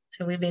time.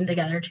 So we've been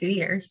together 2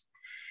 years.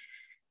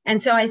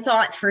 And so I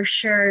thought for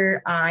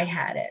sure I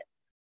had it.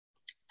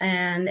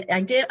 And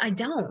I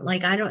don't,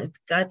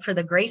 God, for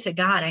the grace of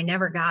God, I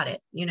never got it.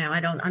 I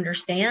don't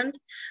understand.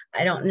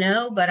 I don't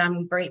know, but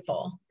I'm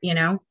grateful,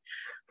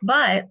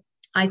 but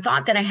I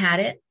thought that I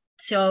had it.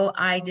 So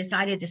I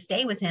decided to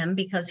stay with him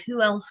because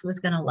who else was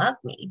going to love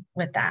me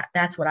with that?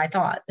 That's what I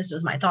thought. This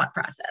was my thought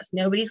process.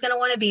 Nobody's going to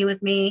want to be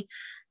with me.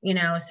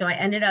 So I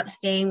ended up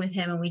staying with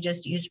him and we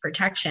just used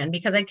protection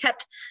because I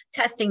kept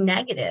testing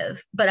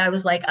negative, but I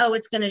was like, oh,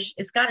 it's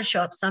got to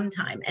show up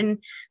sometime. And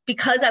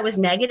because I was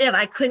negative,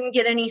 I couldn't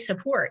get any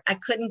support. I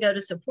couldn't go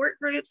to support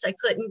groups. I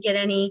couldn't get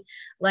any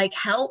like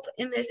help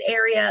in this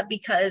area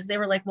because they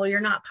were like, well,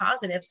 you're not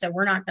positive, so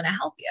we're not going to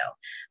help you.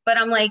 But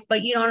I'm like,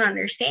 but you don't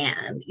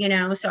understand,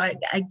 So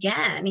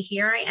again,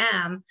 here I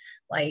am,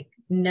 like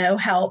no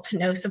help,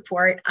 no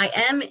support.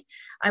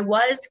 I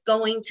was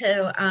going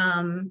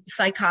to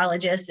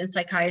psychologists and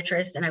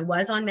psychiatrists, and I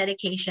was on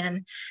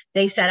medication.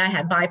 They said I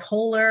had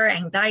bipolar,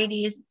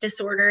 anxiety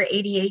disorder,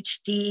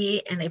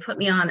 ADHD, and they put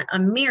me on a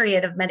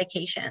myriad of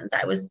medications.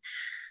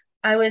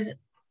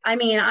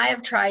 I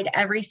have tried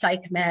every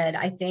psych med,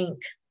 I think,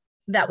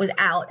 that was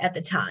out at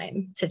the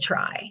time to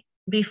try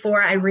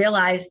before I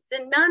realized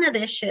that none of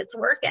this shit's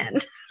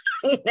working.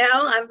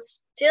 I'm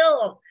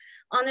still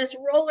on this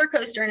roller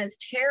coaster and it's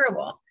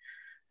terrible.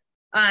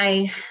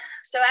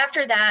 So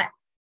after that,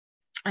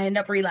 I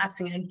ended up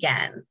relapsing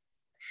again.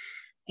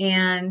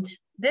 And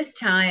this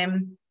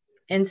time,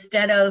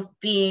 instead of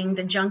being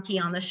the junkie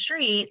on the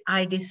street,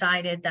 I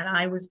decided that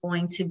I was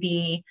going to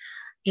be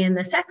in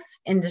the sex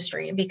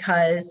industry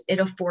because it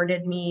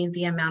afforded me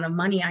the amount of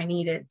money I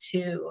needed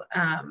to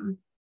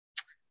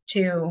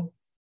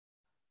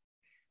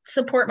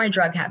support my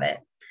drug habit.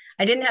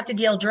 I didn't have to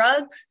deal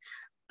drugs.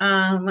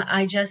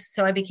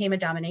 I became a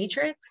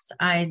dominatrix.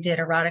 I did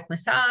erotic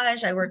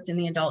massage. I worked in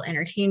the adult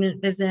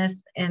entertainment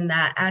business in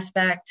that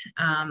aspect.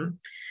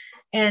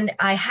 And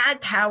I had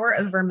power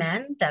over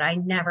men that I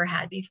never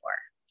had before.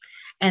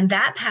 And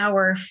that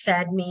power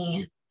fed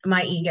me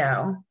my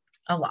ego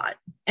a lot.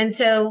 And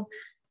so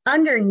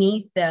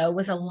underneath, though,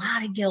 was a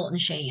lot of guilt and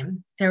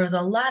shame. There was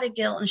a lot of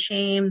guilt and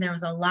shame. There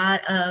was a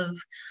lot of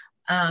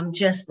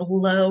just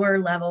lower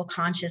level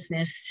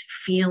consciousness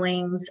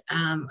feelings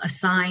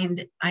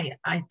assigned.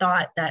 I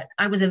thought that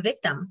I was a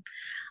victim.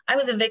 I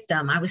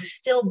was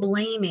still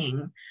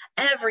blaming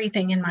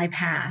everything in my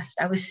past.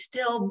 I was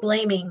still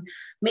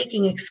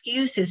making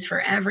excuses for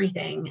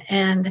everything.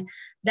 And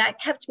that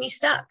kept me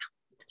stuck.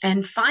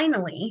 And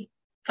finally,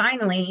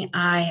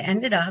 I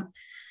ended up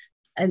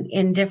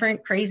in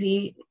different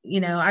crazy,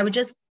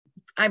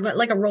 I went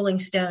like a rolling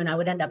stone. I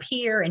would end up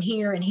here and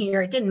here and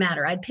here. It didn't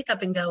matter. I'd pick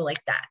up and go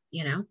like that,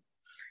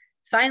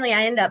 Finally,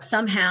 I end up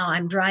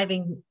I'm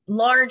driving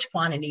large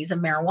quantities of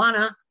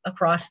marijuana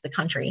across the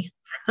country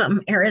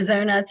from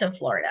Arizona to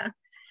Florida.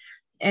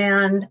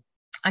 And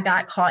I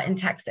got caught in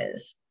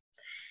Texas.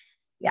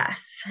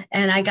 Yes.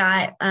 And I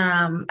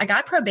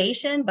got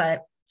probation,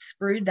 but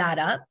screwed that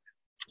up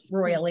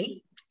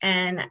royally.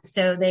 And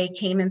so they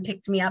came and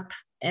picked me up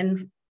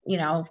in,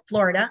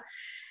 Florida.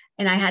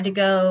 And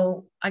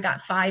I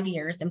got 5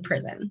 years in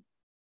prison.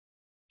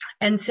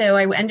 And so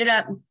I ended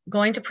up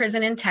going to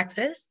prison in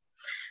Texas,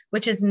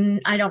 which is,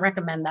 I don't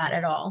recommend that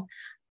at all.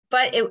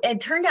 But it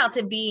turned out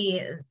to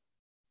be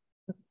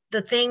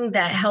the thing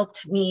that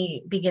helped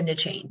me begin to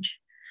change.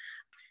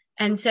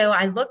 And so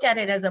I look at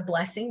it as a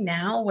blessing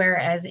now,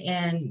 whereas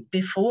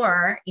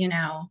before,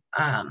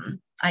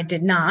 I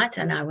did not,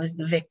 and I was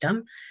the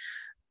victim.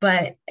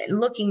 But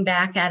looking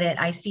back at it,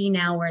 I see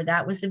now where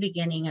that was the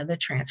beginning of the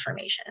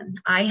transformation.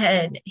 I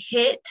had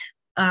hit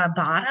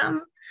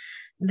bottom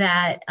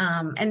that,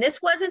 and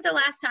this wasn't the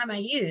last time I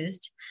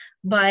used,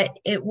 but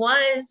it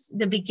was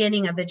the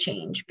beginning of the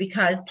change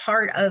because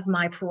part of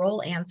my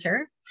parole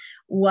answer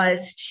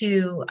was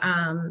to,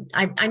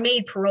 I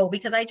made parole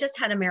because I just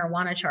had a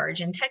marijuana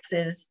charge in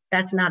Texas.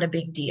 That's not a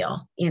big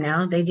deal.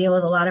 They deal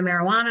with a lot of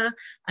marijuana.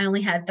 I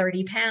only had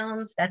 30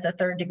 pounds. That's a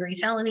 3rd degree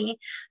felony.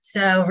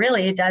 So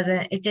really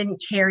it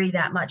didn't carry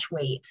that much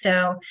weight.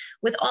 So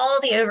with all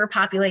the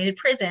overpopulated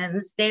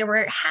prisons, they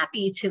were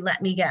happy to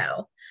let me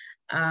go.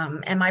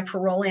 And my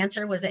parole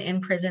answer was an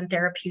in-prison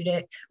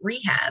therapeutic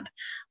rehab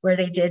where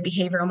they did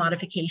behavioral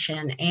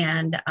modification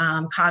and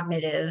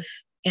cognitive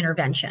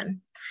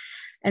intervention.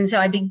 And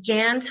so I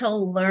began to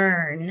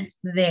learn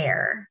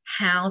there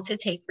how to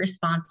take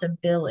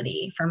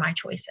responsibility for my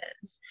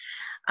choices.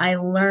 I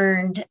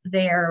learned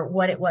there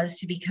what it was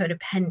to be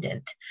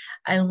codependent.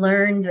 I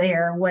learned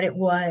there what it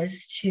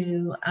was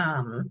to,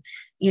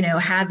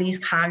 have these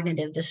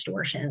cognitive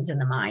distortions in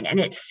the mind. And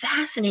it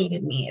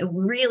fascinated me. It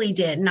really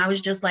did. And I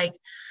was just like,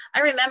 I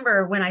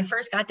remember when I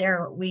first got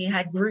there, we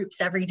had groups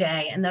every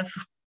day. And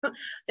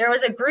there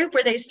was a group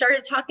where they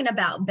started talking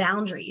about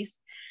boundaries.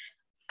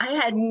 I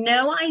had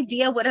no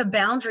idea what a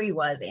boundary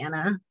was,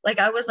 Anna. Like,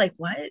 I was like,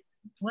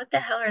 what the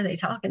hell are they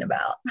talking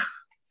about?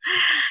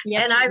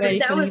 Yeah, And very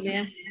that was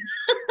familiar.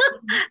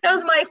 that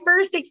was my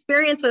first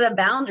experience with a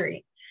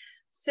boundary.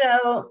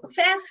 So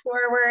fast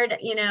forward,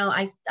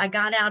 I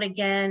got out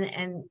again,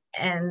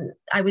 and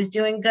I was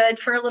doing good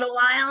for a little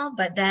while,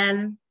 but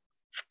then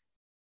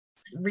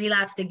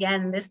relapsed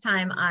again. This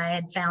time I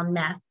had found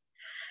meth,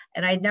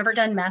 and I'd never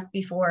done meth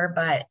before,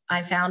 but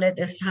I found it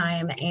this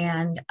time,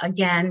 and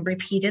again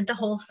repeated the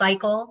whole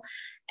cycle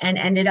and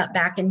ended up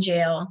back in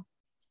jail.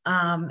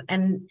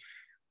 And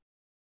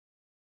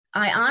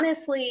I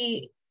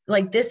honestly,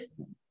 like this,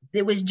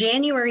 it was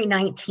January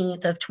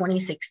 19th of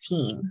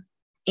 2016.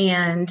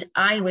 And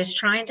I was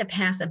trying to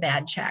pass a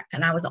bad check,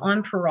 and I was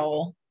on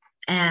parole,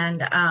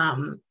 and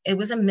it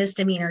was a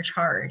misdemeanor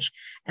charge,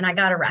 and I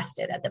got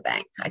arrested at the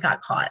bank. I got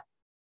caught.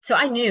 So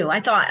I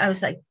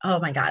was like, oh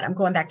my God, I'm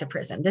going back to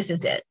prison. This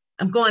is it.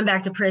 I'm going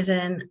back to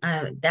prison.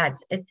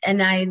 That's it.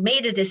 And I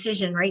made a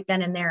decision right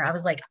then and there. I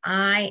was like,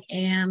 I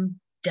am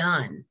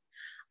done.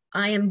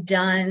 I am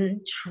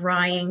done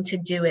trying to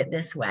do it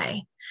this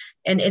way.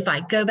 And if I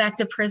go back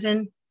to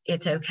prison,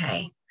 it's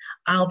okay.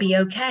 I'll be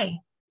okay,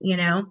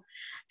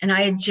 And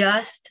I had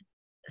just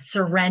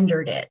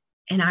surrendered it.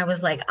 And I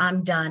was like,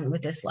 I'm done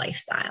with this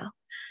lifestyle.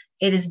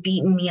 It has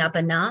beaten me up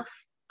enough.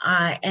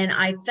 And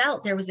I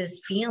felt there was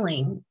this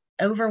feeling,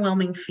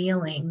 overwhelming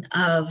feeling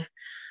of,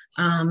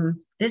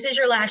 this is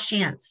your last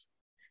chance.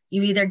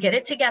 You either get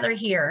it together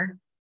here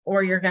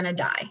or you're going to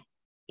die,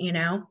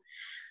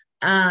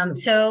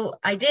 So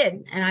I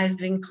did, and I've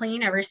been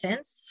clean ever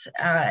since.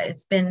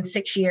 It's been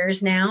 6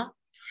 years now,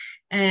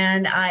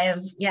 and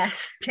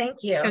yes,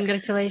 thank you.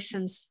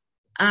 Congratulations.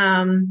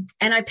 And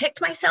I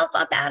picked myself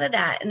up out of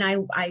that, and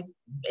I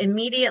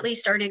immediately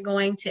started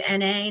going to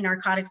NA,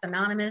 Narcotics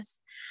Anonymous.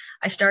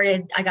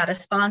 I got a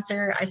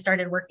sponsor. I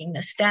started working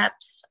the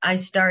steps. I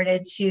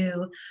started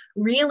to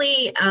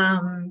really,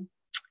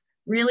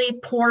 really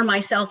pour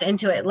myself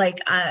into it. Like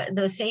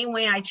the same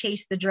way I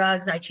chased the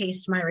drugs, I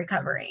chased my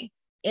recovery.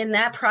 In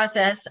that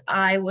process,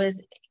 I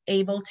was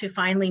able to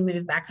finally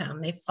move back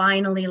home. They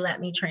finally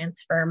let me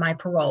transfer my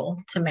parole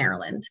to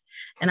Maryland.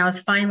 And I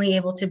was finally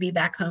able to be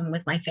back home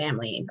with my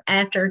family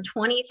after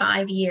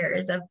 25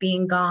 years of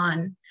being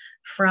gone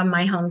from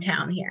my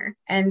hometown here.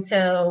 And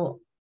so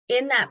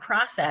in that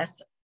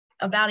process,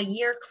 about a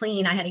year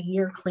clean, I had a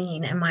year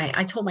clean. And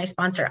I told my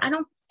sponsor, I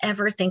don't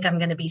ever think I'm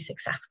going to be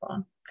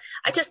successful.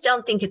 I just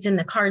don't think it's in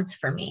the cards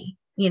for me.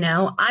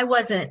 I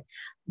wasn't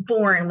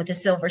born with a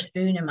silver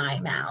spoon in my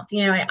mouth.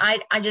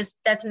 I just,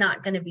 that's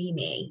not going to be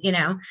me,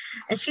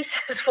 And she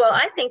says, well,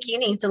 I think you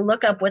need to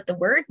look up what the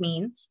word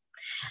means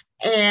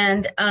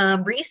and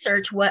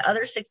research what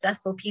other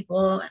successful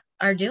people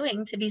are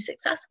doing to be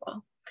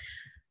successful.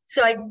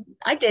 So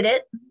I did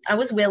it. I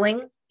was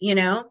willing,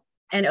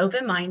 and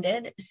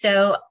open-minded.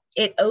 So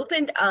it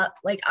opened up,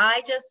 like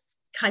I just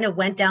kind of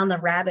went down the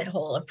rabbit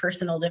hole of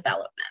personal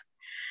development.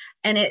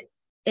 And it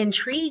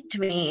intrigued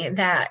me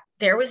that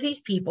there was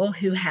these people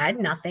who had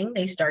nothing.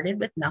 They started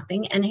with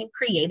nothing and had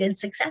created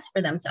success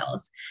for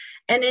themselves.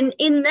 And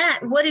in that,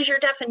 what is your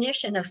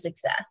definition of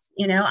success?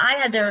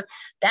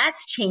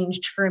 That's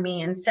changed for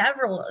me in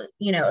several,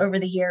 over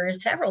the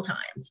years, several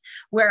times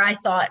where I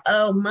thought,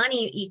 oh,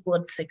 money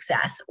equaled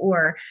success,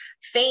 or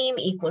fame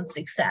equaled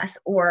success,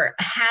 or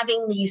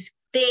having these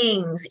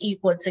things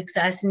equaled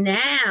success.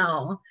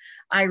 Now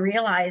I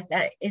realize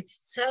that it's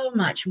so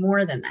much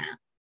more than that.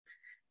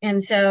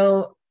 And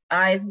so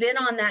I've been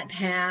on that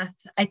path.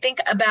 I think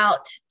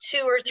about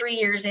 2 or 3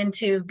 years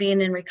into being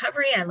in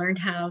recovery, I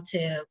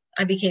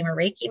became a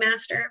Reiki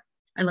master.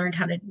 I learned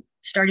how to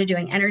started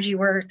doing energy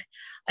work.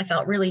 I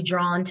felt really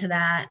drawn to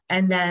that.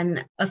 And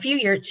then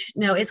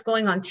it's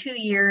going on 2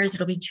 years.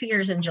 It'll be 2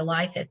 years in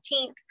July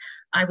 15th.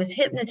 I was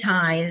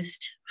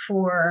hypnotized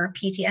for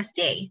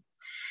PTSD.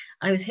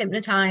 I was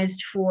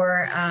hypnotized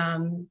for,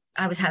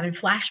 I was having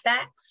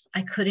flashbacks.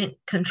 I couldn't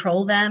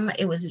control them.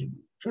 It was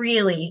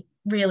really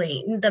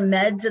the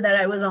meds that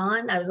I was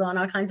on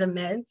all kinds of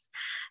meds,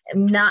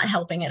 not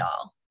helping at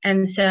all.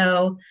 And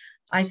so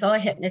I saw a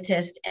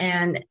hypnotist,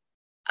 and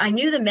I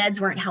knew the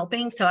meds weren't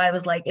helping. So I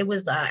was like,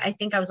 I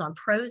think I was on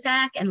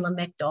Prozac and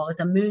Lamictal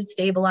as a mood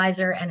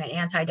stabilizer and an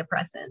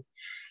antidepressant.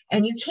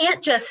 And you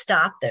can't just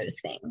stop those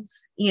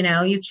things.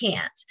 You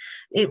can't.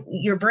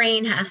 Your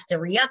brain has to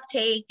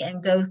reuptake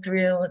and go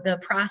through the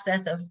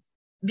process of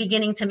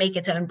beginning to make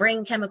its own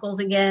brain chemicals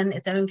again,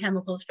 its own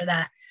chemicals for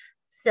that.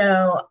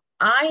 So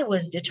I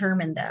was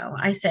determined, though.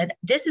 I said,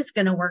 this is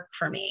going to work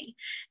for me.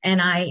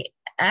 And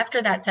after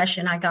that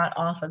session, I got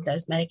off of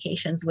those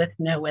medications with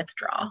no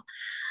withdrawal,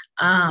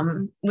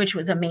 which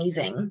was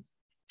amazing.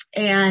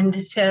 And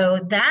so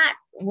that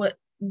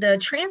the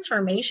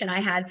transformation I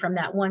had from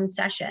that one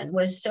session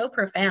was so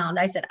profound.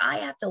 I said, I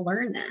have to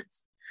learn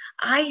this.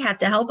 I have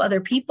to help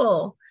other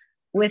people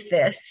with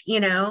this, you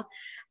know?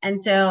 And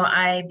so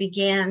I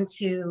began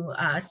to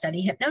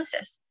study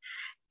hypnosis.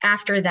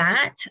 After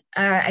that,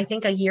 I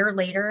think a year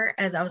later,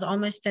 as I was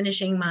almost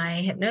finishing my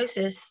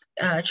hypnosis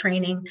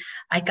training,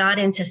 I got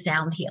into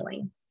sound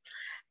healing.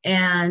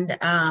 And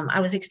I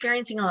was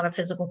experiencing a lot of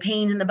physical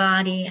pain in the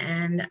body.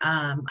 And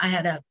I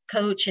had a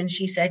coach, and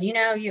she said, you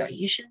know,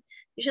 you should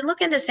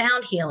look into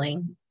sound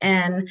healing,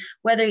 and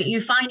whether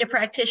you find a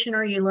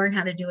practitioner, you learn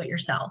how to do it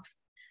yourself.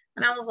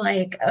 And I was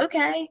like,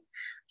 okay.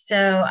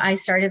 So I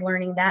started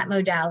learning that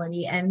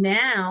modality. And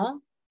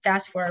now,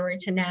 fast forward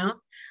to now,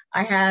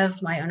 I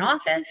have my own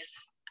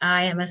office.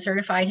 I am a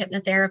certified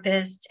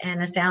hypnotherapist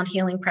and a sound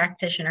healing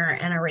practitioner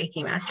and a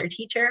Reiki master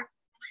teacher.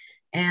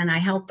 And I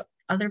help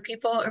other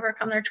people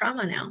overcome their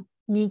trauma now.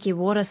 Nikki,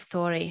 what a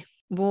story.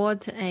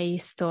 What a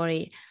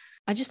story.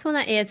 I just want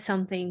to add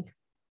something.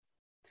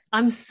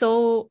 I'm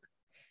so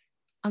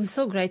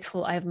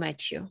grateful I've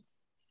met you.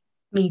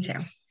 Me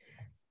too.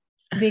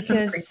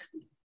 Because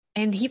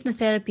and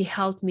hypnotherapy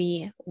helped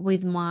me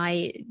with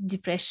my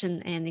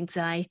depression and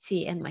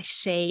anxiety and my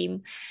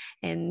shame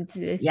and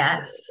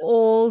yes,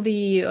 all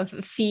the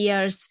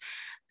fears.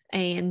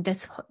 And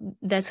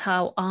that's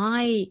how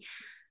I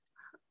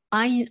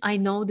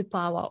know the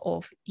power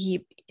of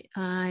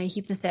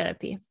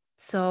hypnotherapy.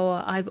 So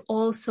I've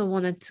also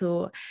wanted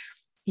to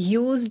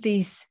use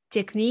this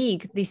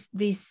technique,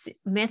 this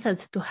method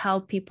to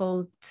help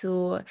people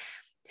to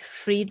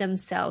free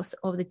themselves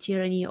of the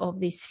tyranny of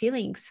these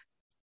feelings.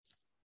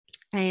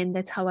 And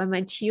that's how I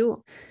met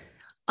you.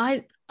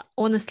 I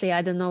honestly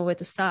don't know where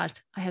to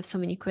start. I have so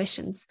many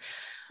questions.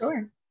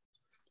 Sure.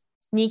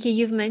 Nikki,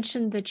 you've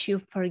mentioned that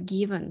you've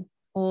forgiven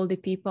all the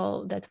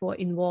people that were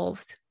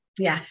involved.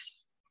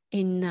 Yes.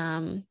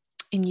 In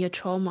your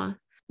trauma.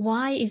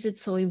 Why is it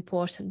so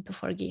important to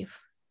forgive?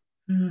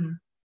 Mm.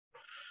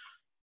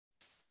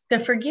 The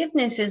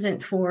forgiveness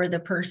isn't for the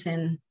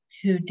person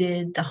who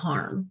did the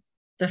harm.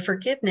 The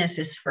forgiveness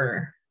is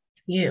for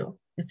you.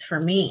 It's for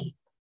me.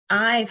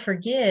 I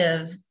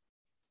forgive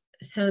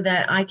so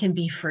that I can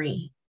be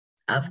free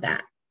of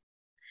that.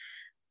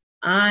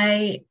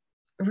 I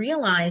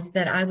realized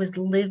that I was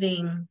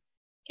living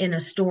in a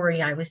story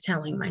I was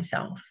telling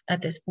myself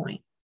at this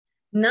point.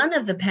 None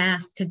of the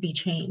past could be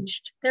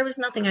changed. There was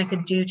nothing I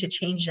could do to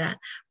change that,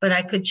 but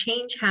I could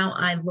change how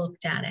I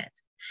looked at it.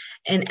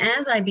 And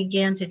as I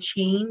began to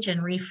change and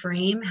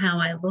reframe how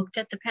I looked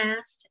at the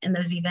past and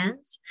those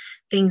events,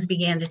 things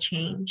began to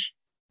change.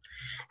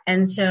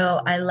 And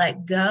so I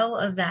let go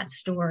of that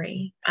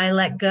story. I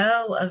let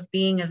go of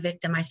being a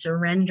victim. I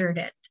surrendered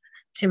it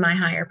to my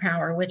higher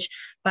power, which,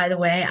 by the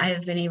way, I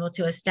have been able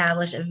to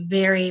establish a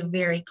very,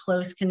 very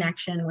close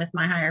connection with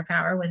my higher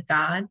power, with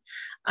God.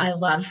 I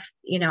love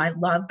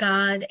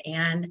God,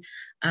 and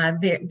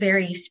very,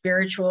 very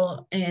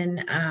spiritual.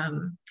 And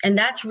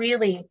that's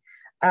really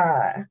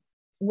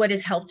what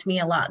has helped me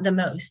a lot the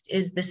most,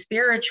 is the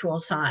spiritual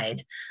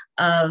side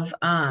of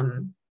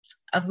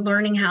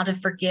learning how to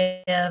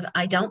forgive.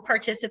 I don't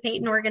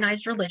participate in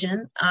organized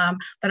religion,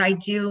 but I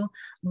do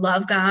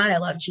love God. I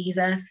love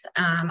Jesus.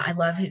 I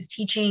love his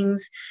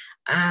teachings.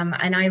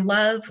 And I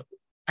love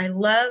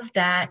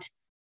that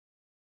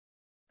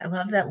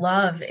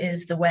love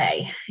is the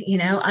way,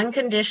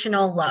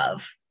 unconditional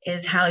love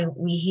is how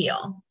we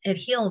heal. It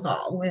heals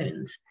all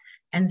wounds.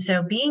 And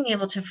so being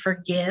able to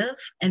forgive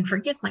and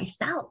forgive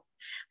myself,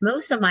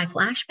 most of my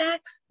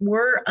flashbacks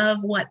were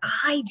of what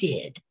I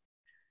did.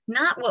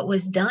 Not what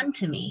was done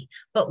to me,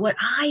 but what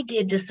I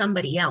did to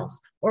somebody else,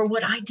 or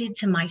what I did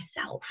to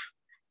myself,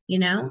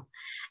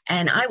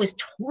 and I was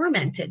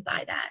tormented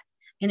by that.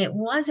 And it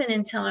wasn't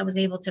until I was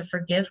able to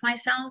forgive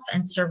myself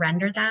and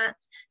surrender that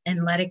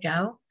and let it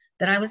go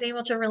that I was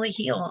able to really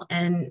heal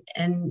and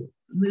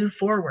move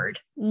forward.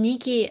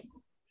 Nikki,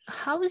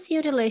 how is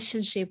your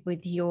relationship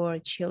with your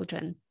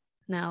children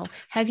now?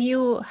 Have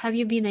you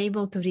been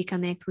able to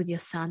reconnect with your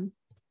son?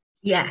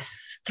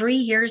 Yes. 3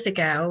 years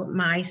ago,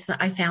 I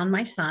found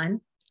my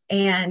son,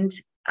 and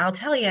I'll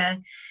tell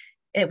you,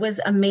 it was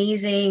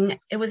amazing.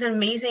 It was an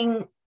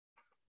amazing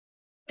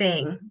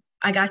thing.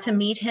 I got to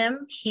meet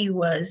him. He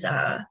was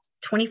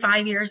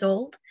 25 years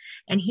old,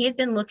 and he had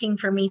been looking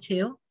for me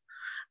too.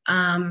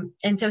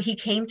 And so he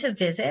came to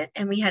visit,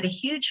 and we had a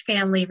huge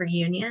family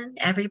reunion.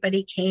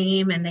 Everybody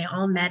came, and they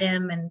all met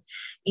him and,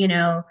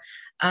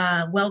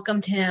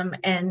 welcomed him.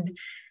 And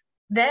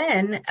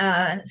then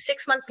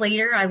 6 months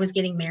later, I was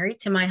getting married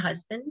to my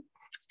husband,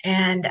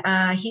 and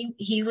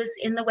he was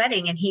in the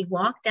wedding, and he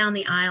walked down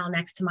the aisle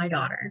next to my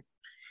daughter.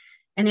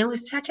 And it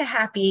was such a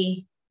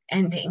happy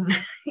ending.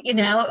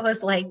 It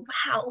was like,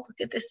 wow,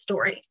 look at this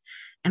story.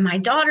 And my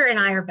daughter and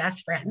I are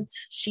best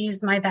friends.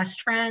 She's my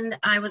best friend.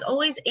 I was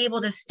always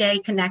able to stay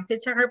connected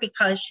to her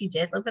because she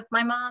did live with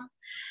my mom.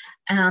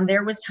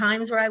 There was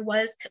times where I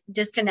was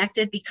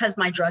disconnected because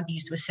my drug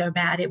use was so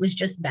bad. It was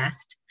just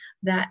best.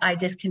 that I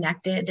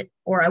disconnected,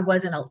 or I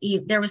wasn't,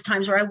 there was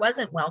times where I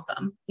wasn't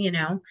welcome,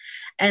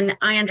 and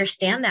I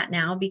understand that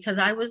now because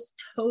I was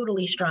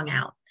totally strung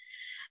out.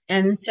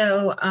 And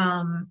so,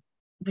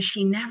 but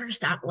she never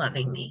stopped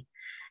loving me.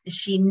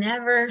 She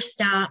never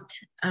stopped.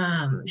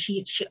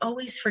 She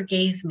always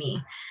forgave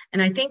me.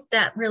 And I think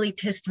that really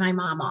pissed my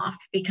mom off,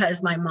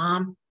 because my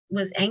mom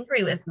was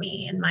angry with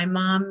me, and my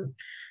mom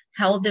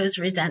held those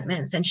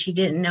resentments, and she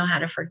didn't know how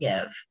to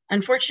forgive.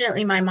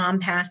 Unfortunately, my mom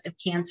passed of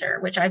cancer,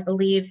 which I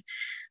believe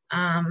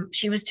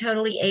she was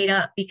totally ate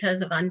up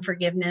because of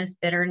unforgiveness,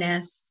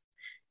 bitterness,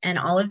 and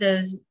all of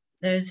those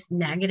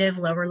negative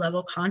lower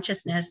level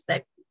consciousness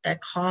that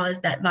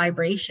cause that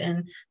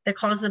vibration, that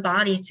cause the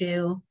body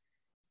to,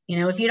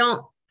 if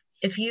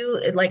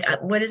you like,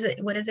 what is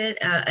it?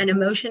 An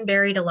emotion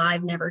buried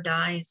alive never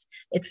dies.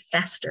 It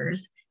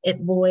festers, it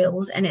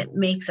boils, and it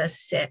makes us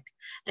sick.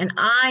 And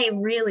I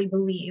really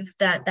believe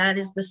that that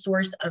is the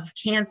source of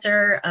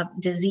cancer, of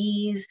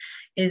disease,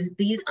 is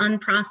these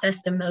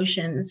unprocessed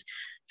emotions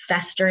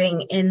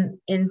festering in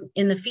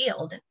the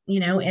field,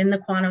 in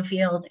the quantum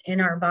field,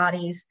 in our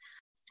bodies.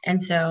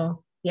 And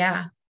so,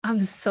 yeah.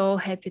 I'm so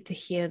happy to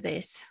hear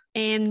this.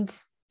 And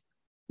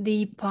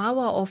the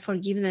power of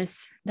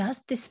forgiveness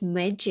does this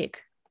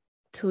magic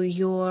to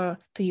your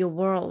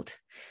world,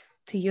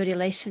 to your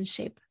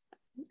relationship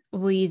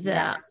with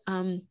Yes.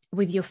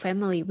 With your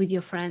family, with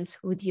your friends,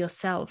 with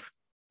yourself.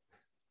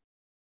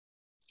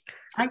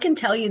 I can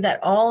tell you that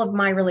all of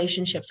my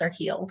relationships are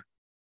healed.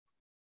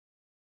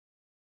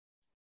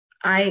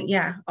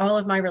 All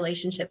of my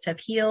relationships have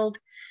healed.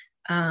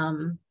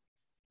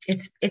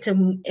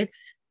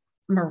 It's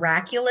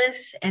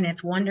miraculous, and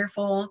it's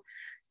wonderful.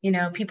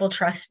 People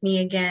trust me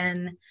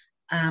again.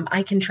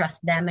 I can trust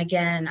them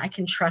again. I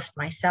can trust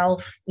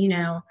myself,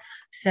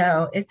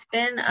 so it's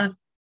been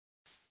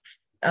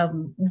a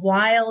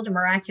wild,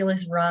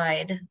 miraculous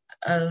ride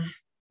of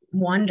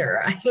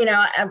wonder.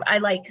 I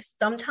like,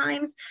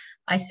 sometimes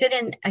I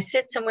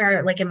sit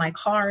somewhere, like in my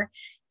car,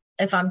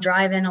 if I'm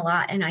driving a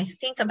lot, and I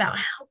think about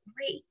how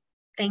great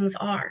things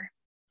are.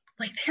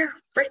 Like, they're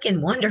freaking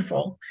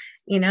wonderful.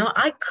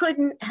 I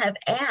couldn't have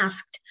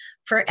asked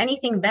for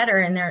anything better.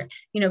 And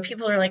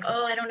people are like,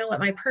 oh, I don't know what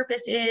my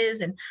purpose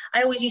is. And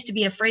I always used to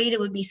be afraid it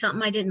would be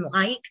something I didn't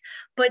like.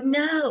 But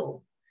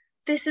no,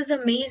 this is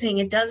amazing.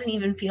 It doesn't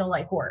even feel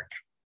like work.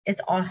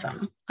 It's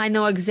awesome. I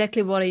know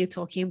exactly what are you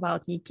talking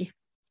about, Nikki.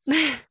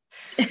 And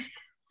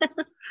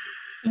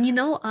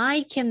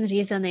I can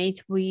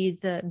resonate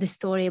with the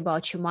story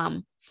about your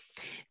mom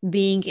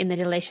being in a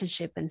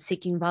relationship and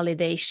seeking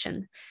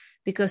validation,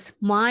 because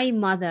my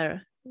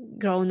mother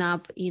grown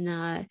up in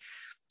a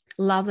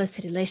loveless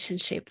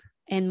relationship,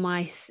 and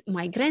my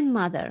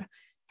grandmother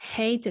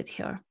hated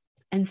her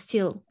and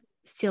still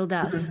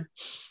does,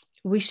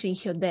 wishing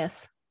her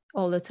death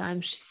all the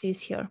time she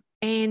sees her.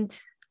 And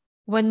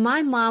when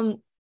my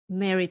mom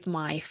married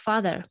my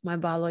father, my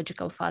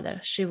biological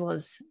father, she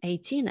was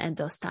 18 at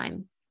those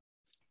time,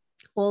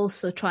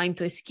 also trying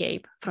to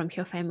escape from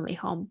her family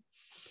home.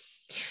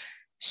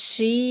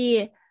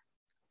 She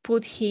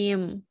put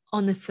him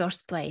on the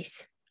first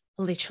place.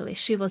 Literally,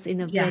 she was in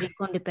a very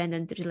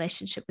codependent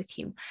relationship with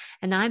him.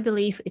 And I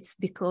believe it's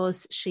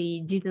because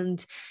she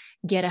didn't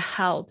get a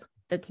help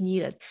that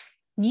needed.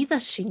 Neither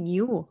she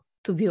knew,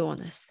 to be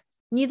honest.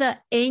 Neither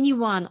any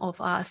one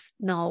of us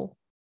know.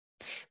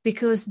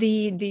 Because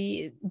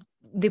the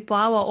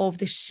power of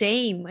the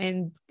shame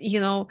and,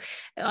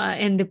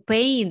 and the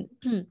pain,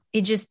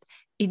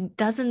 it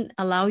doesn't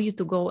allow you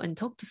to go and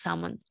talk to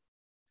someone.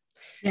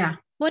 Yeah.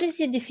 What is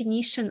your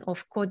definition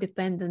of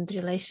codependent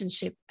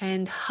relationship,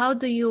 and how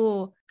do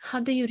you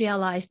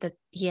realize that,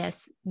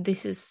 yes,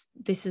 this is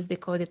the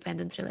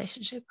codependent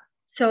relationship?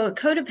 So a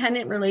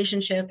codependent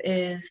relationship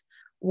is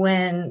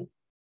when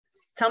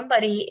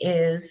somebody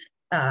is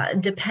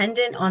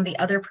dependent on the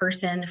other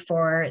person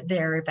for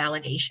their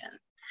validation,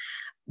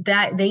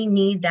 that they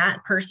need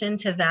that person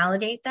to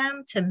validate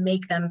them, to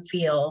make them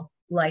feel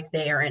like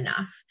they are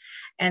enough.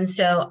 And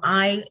so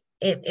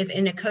if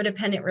in a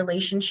codependent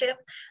relationship,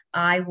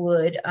 I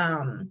would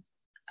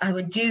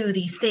do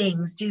these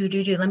things, do,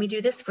 let me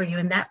do this for you,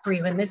 and that for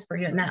you, and this for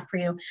you, and that for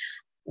you,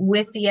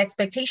 with the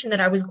expectation that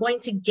I was going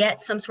to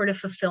get some sort of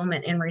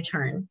fulfillment in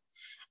return.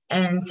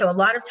 And so a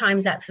lot of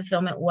times that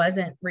fulfillment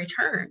wasn't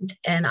returned,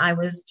 and I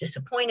was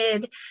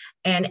disappointed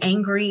and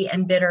angry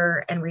and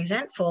bitter and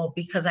resentful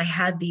because I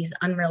had these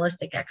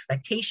unrealistic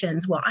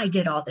expectations. Well, I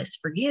did all this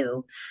for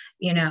you,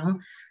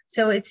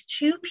 So it's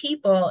two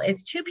people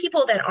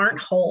that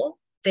aren't whole,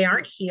 they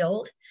aren't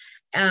healed,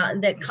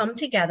 that come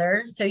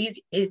together. So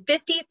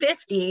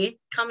 50-50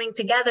 coming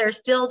together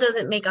still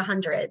doesn't make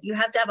 100. You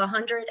have to have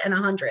 100 and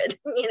 100,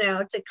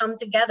 to come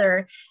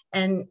together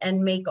and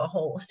make a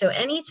whole. So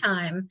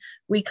anytime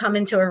we come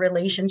into a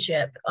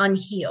relationship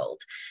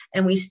unhealed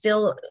and we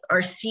still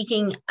are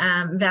seeking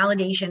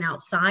validation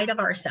outside of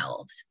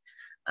ourselves,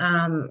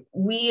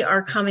 we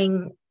are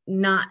coming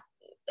not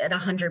at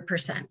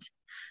 100%.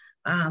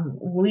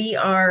 We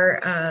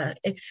are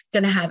it's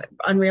going to have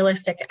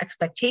unrealistic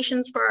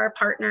expectations for our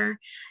partner,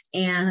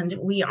 and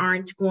we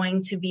aren't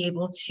going to be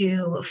able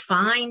to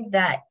find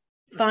that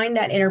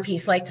inner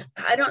peace. Like,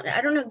 I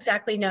don't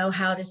exactly know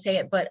how to say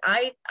it, but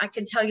I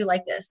can tell you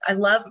like this. I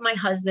love my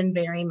husband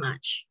very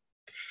much,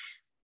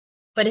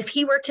 but if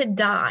he were to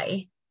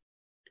die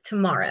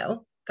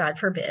tomorrow, God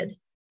forbid,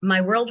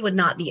 my world would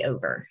not be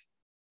over.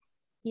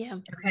 Yeah.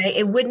 Okay.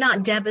 It would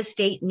not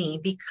devastate me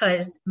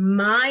because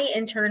my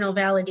internal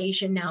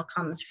validation now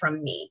comes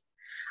from me.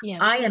 Yeah.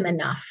 I am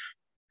enough.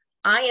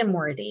 I am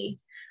worthy.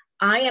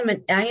 I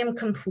am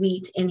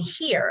complete in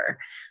here,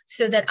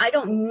 so that I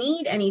don't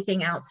need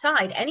anything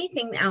outside.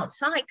 Anything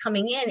outside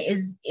coming in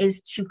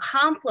is to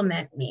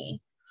complement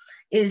me,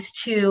 is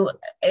to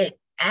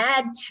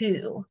add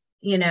to,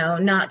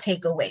 not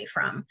take away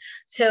from.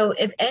 So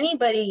if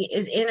anybody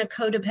is in a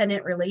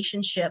codependent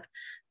relationship,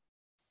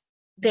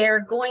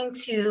 they're going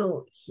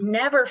to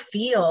never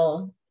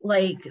feel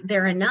like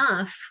they're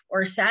enough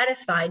or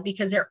satisfied,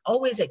 because they're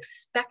always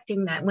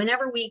expecting that.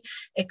 Whenever we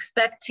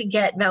expect to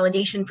get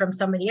validation from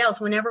somebody else,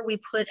 whenever we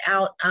put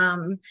out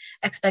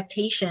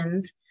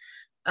expectations,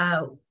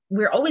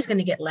 we're always going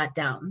to get let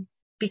down,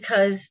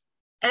 because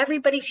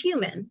everybody's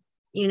human,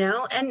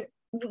 and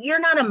you're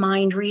not a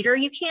mind reader.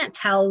 You can't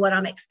tell what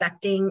I'm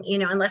expecting,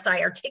 unless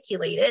I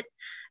articulate it,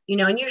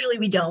 and usually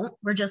we don't.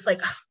 We're just like,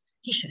 oh,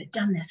 he should have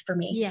done this for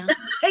me. Yeah.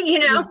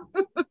 Yeah.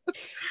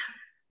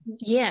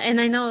 Yeah.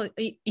 And I know,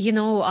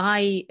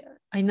 I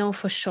know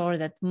for sure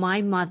that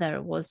my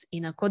mother was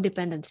in a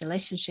codependent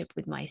relationship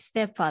with my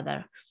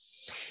stepfather,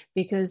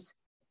 because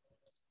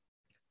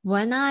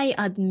when I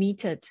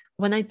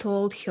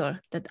told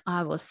her that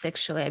I was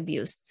sexually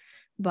abused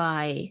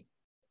by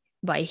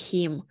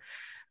him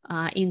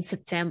in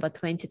September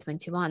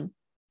 2021,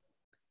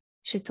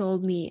 she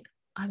told me,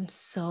 "I'm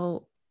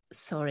so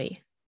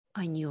sorry.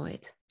 I knew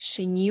it."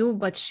 She knew,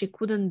 but she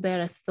couldn't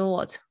bear a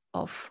thought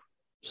of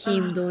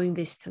him doing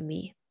this to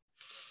me.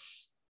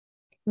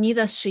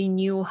 Neither she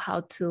knew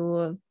how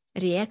to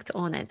react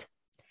on it.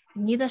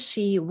 Neither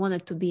she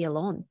wanted to be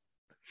alone.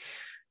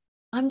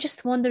 I'm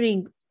just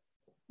wondering,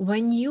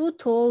 when you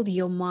told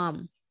your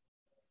mom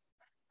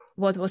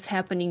what was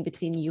happening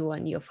between you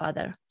and your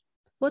father,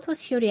 what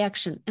was your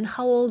reaction, and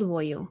how old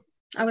were you?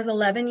 I was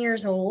 11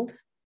 years old,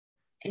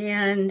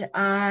 and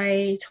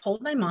I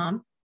told my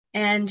mom,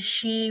 and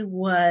she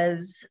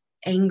was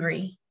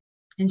angry,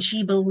 and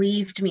she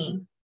believed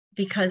me,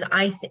 because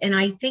I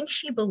think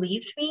she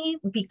believed me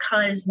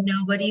because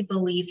nobody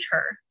believed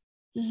her.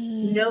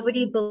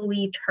 Nobody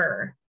believed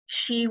her.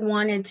 She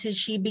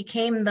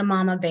became the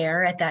mama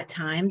bear at that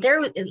time.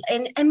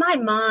 And my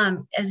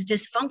mom, as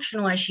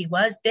dysfunctional as she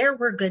was, there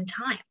were good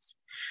times.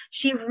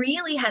 She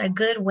really had a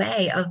good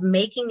way of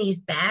making these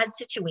bad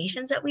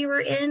situations that we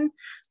were in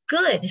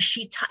good.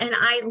 And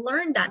I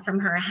learned that from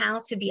her,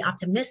 how to be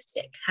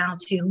optimistic, how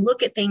to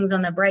look at things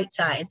on the bright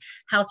side,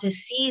 how to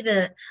see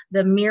the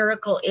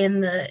miracle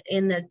in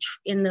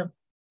the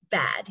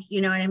bad,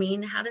 you know what I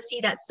mean? How to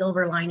see that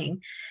silver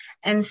lining.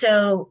 And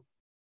so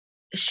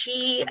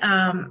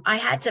I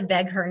had to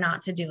beg her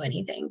not to do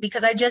anything,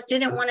 because I just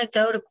didn't want to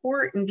go to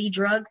court and be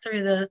dragged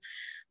through the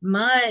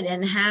mud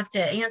and have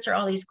to answer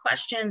all these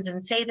questions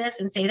and say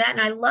this and say that. And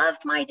I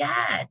loved my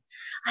dad.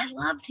 I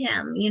loved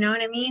him. You know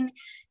what I mean?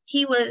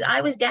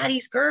 I was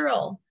daddy's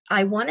girl.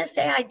 I want to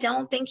say, I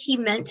don't think he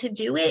meant to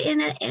do it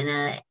in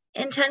a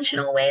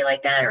intentional way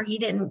like that, or he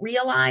didn't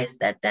realize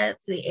that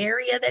that's the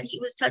area that he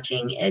was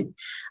touching. And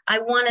I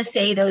want to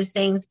say those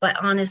things, but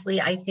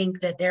honestly, I think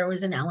that there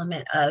was an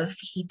element of,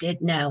 he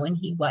did know, and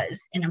he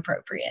was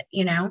inappropriate.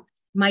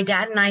 My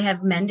dad and I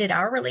have mended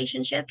our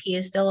relationship. He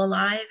is still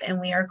alive, and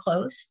we are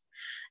close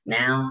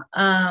now.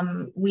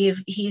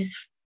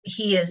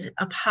 He has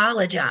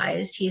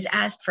apologized. He's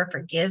asked for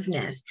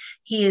forgiveness.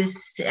 He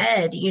has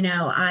said,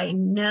 I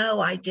know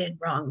I did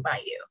wrong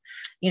by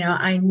you.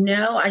 I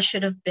know I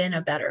should have been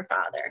a better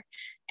father.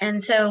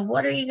 And so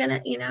what are you going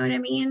to, you know what I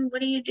mean?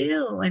 What do you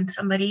do when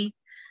somebody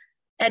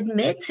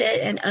admits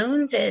it and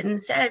owns it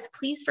and says,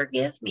 please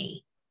forgive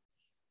me,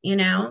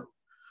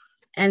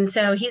 And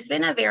so he's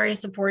been a very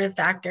supportive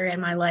factor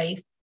in my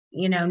life,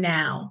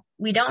 now.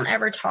 We don't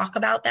ever talk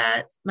about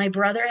that. My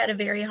brother had a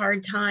very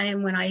hard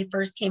time when I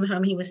first came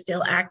home. He was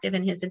still active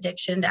in his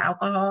addiction to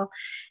alcohol.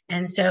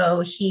 And so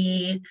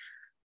he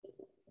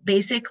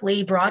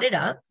basically brought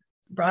up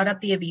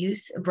the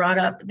abuse, brought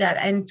up that,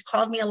 and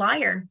called me a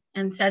liar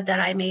and said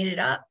that I made it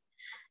up.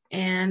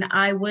 And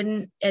I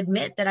wouldn't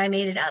admit that I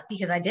made it up,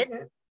 because I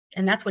didn't.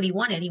 And that's what he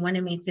wanted. He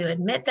wanted me to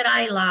admit that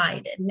I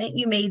lied, admit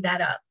you made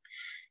that up.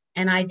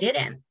 And I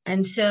didn't.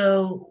 And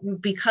so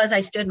because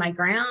I stood my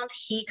ground,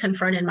 he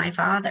confronted my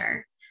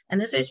father.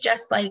 And this is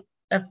just like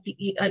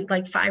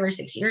 5 or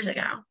 6 years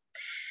ago.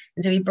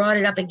 And so he brought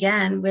it up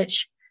again,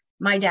 which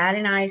my dad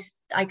and I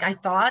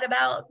thought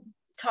about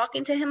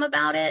talking to him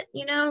about it,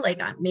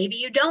 maybe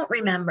you don't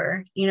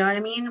remember, you know what I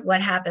mean, what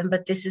happened,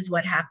 but this is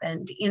what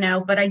happened,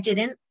 but I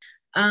didn't.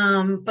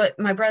 But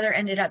my brother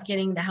ended up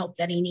getting the help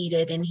that he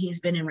needed, and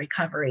he's been in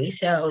recovery.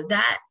 So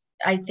that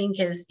I think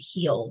is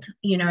healed.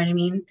 You know what I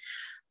mean?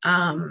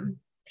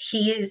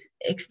 He's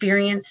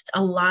experienced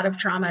a lot of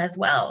trauma as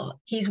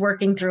well. He's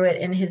working through it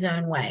in his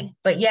own way.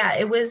 But yeah,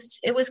 it was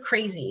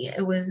crazy.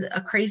 It was a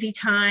crazy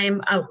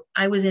time.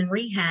 I was in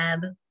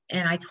rehab,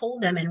 and I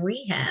told them in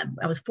rehab,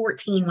 I was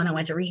 14 when I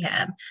went to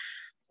rehab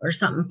or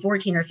something,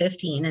 14 or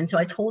 15. And so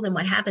I told them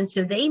what happened.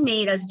 So they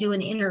made us do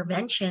an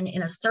intervention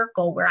in a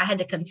circle where I had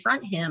to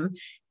confront him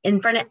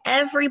in front of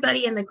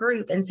everybody in the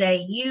group and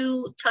say,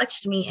 you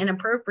touched me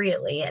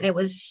inappropriately. And it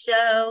was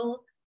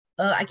so,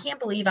 I can't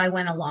believe I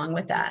went along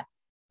with that.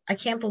 I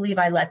can't believe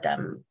I let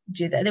them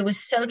do that. It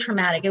was so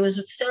traumatic. It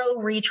was so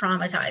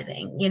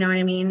re-traumatizing. You know what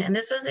I mean? And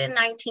this was in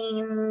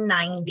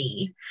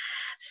 1990.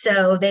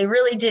 So they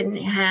really didn't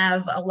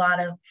have a lot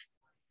of,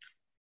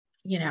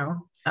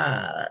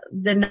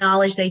 the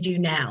knowledge they do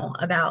now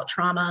about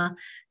trauma.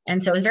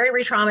 And so it was very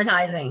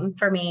re-traumatizing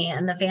for me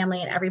and the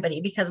family and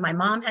everybody, because my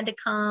mom had to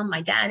come,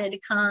 my dad had to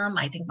come.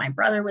 I think my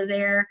brother was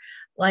there.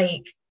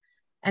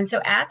 And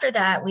so after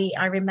that,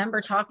 I remember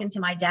talking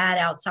to my dad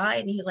outside,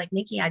 and he was like,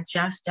 Nikki, I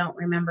just don't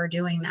remember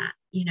doing that.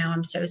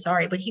 I'm so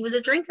sorry, but he was a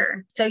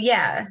drinker. So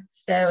yeah,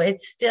 so it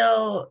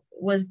still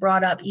was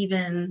brought up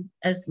even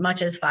as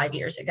much as 5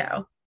 years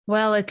ago.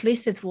 Well, at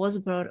least it was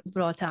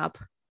brought up.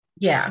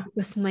 Yeah.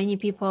 Because many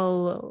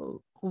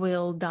people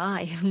will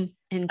die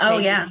and take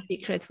the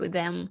secret with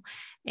them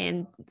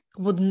and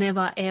would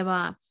never,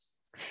 ever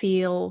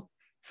feel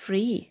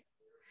free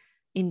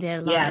in their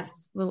life.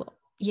 Yes.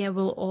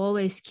 Will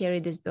always carry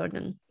this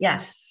burden.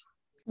 Yes.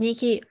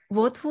 Nikki,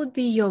 what would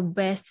be your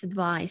best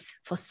advice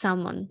for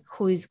someone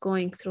who is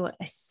going through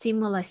a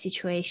similar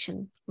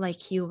situation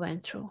like you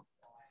went through?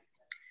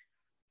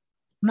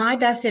 My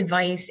best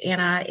advice,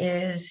 Anna,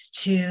 is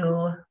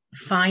to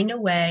find a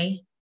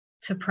way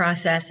to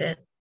process it,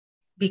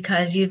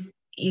 because you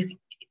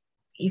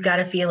got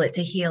to feel it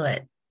to heal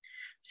it.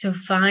 So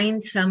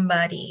find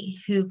somebody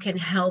who can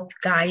help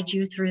guide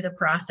you through the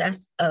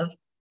process of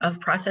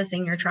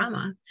processing your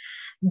trauma.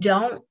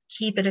 Don't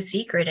keep it a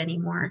secret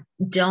anymore.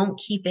 Don't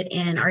keep it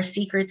in. Our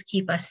secrets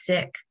keep us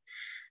sick.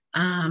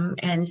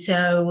 And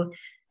so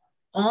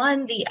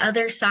on the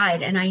other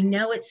side, and I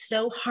know it's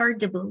so hard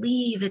to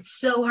believe,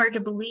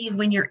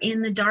 when you're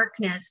in the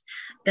darkness,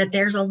 that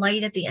there's a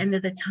light at the end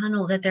of the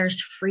tunnel, that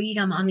there's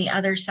freedom on the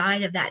other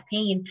side of that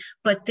pain.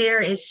 But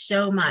there is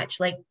so much.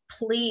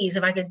 Please,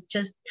 if I could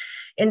just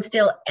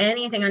instill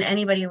anything on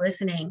anybody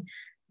listening,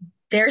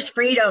 there's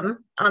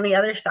freedom on the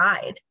other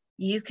side.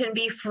 You can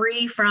be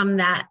free from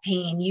that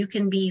pain. You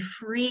can be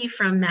free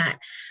from that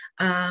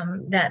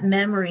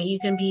memory. You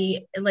can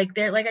be like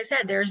I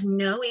said, there's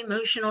no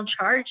emotional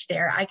charge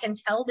there. I can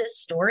tell this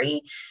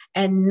story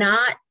and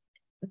not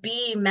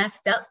be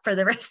messed up for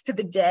the rest of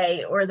the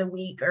day or the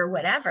week or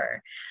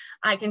whatever.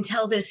 I can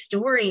tell this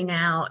story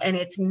now, and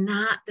it's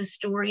not the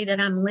story that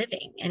I'm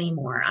living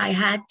anymore. I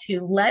had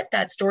to let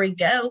that story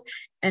go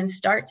and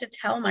start to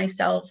tell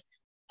myself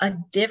a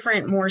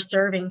different, more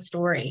serving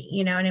story.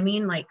 You know what I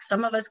mean?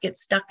 Some of us get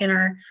stuck in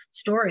our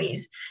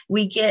stories.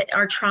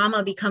 Our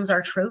trauma becomes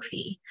our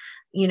trophy.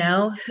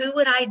 Who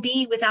would I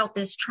be without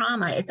this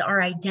trauma? It's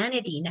our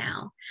identity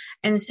now.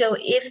 And so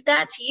if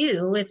that's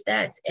you, if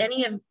that's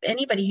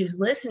anybody who's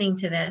listening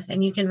to this,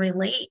 and you can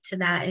relate to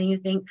that, and you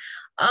think,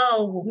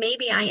 oh,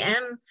 maybe I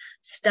am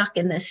stuck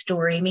in this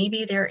story,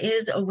 maybe there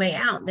is a way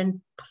out,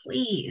 then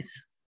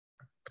please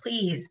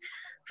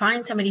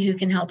find somebody who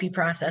can help you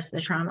process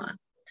the trauma.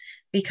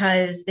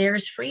 Because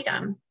there's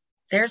freedom.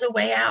 There's a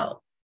way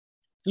out.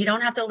 You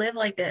don't have to live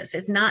like this.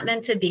 It's not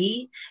meant to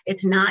be.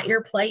 It's not your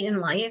plight in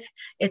life.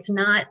 It's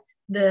not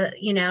the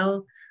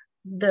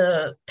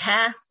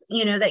path,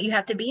 that you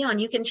have to be on.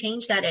 You can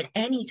change that at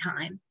any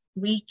time.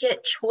 We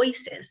get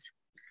choices.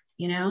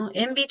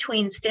 In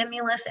between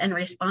stimulus and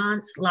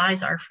response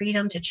lies our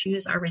freedom to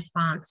choose our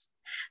response.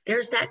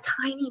 There's that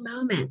tiny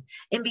moment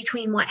in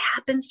between what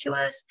happens to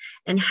us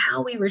and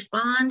how we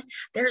respond.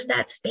 There's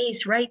that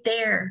space right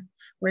there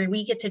where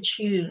we get to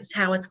choose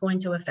how it's going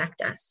to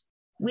affect us.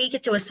 We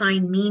get to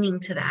assign meaning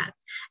to that.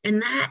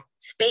 And that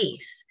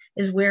space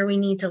is where we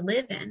need to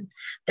live in.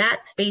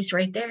 That space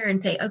right there, and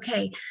say,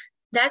 okay,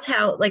 that's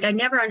how, I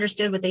never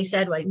understood what they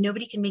said,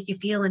 nobody can make you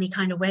feel any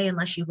kind of way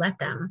unless you let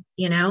them,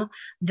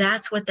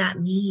 that's what that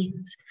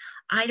means.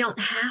 I don't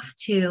have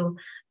to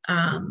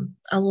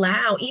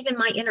allow even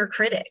my inner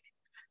critic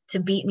to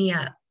beat me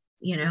up,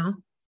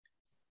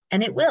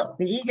 and it will.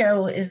 The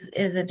ego is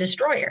a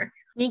destroyer.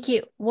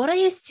 Nikki, what are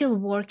you still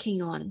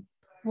working on?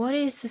 What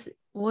is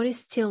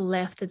still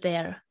left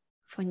there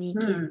for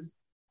Nikki?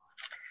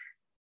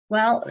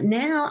 Well,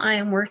 now I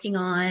am working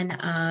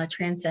on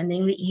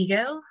transcending the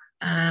ego,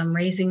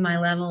 raising my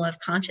level of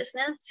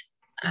consciousness.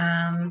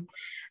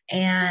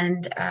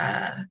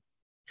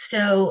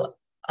 So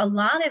a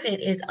lot of it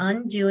is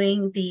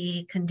undoing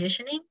the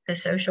conditioning, the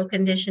social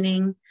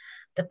conditioning,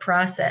 the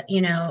process,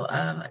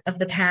 of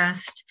the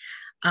past.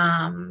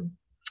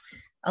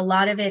 A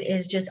lot of it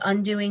is just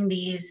undoing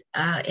these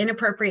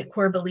inappropriate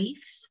core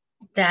beliefs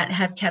that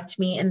have kept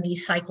me in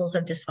these cycles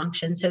of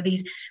dysfunction. So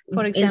these,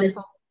 for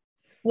example,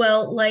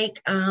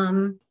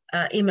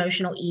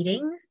 emotional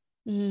eating,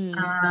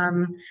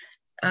 um,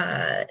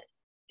 uh,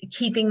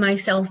 keeping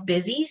myself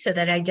busy so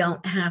that I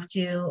don't have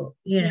to,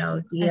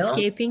 deal.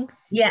 Escaping.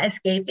 Yeah,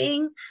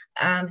 escaping.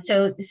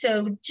 So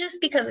just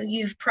because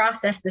you've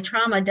processed the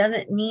trauma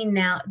doesn't mean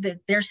now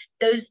that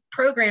those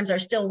programs are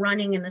still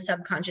running in the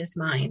subconscious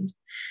mind.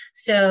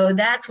 So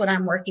that's what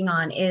I'm working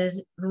on,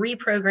 is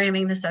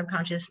reprogramming the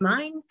subconscious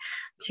mind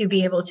to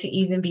be able to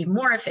even be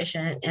more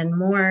efficient and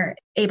more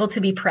able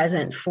to be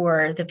present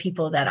for the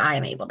people that I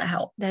am able to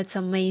help. That's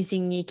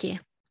amazing,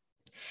 Nikki.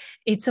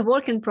 It's a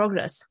work in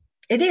progress.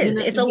 It is.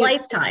 It's a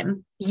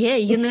lifetime. Yeah,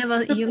 you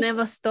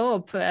never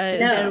stop. No.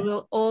 There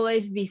will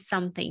always be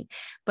something.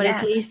 But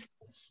Yes.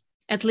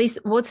 at least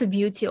what's the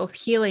beauty of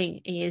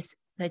healing is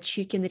that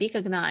you can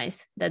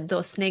recognize that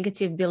those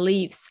negative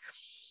beliefs,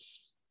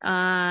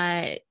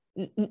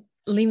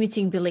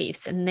 limiting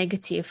beliefs and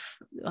negative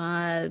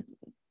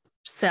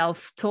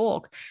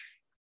self-talk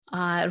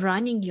are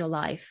running your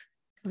life.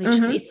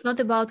 Literally, it's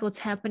not about what's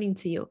happening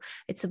to you.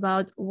 It's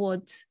about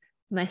what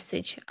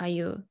message are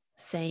you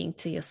saying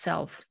to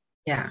yourself.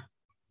 Yeah.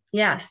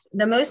 Yes.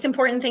 The most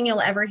important thing you'll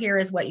ever hear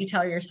is what you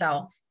tell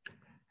yourself.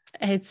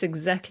 It's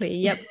exactly.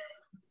 Yep.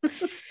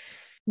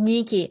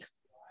 Nikki,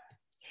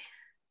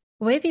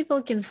 where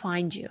people can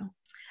find you?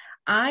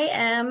 I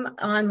am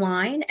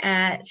online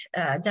at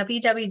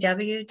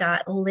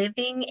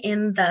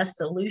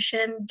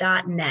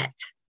www.livinginthesolution.net.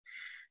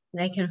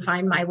 They can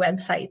find my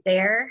website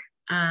there.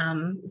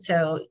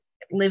 So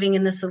Living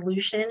in the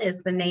Solution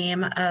is the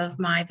name of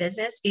my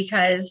business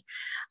because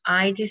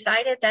I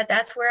decided that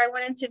that's where I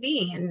wanted to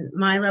be. And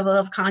my level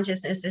of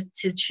consciousness is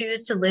to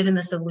choose to live in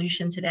the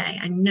solution today.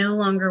 I no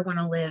longer want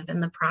to live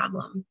in the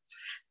problem.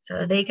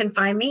 So they can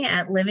find me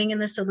at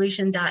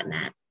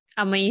livinginthesolution.net.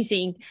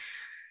 Amazing.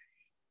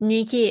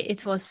 Nikki,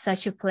 it was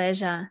such a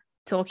pleasure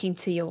talking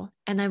to you.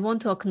 And I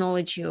want to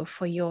acknowledge you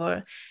for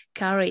your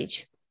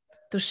courage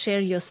to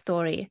share your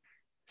story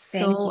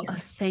so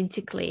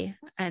authentically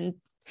and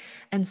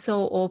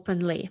so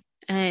openly.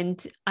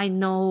 And I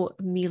know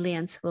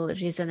millions will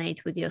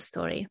resonate with your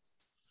story.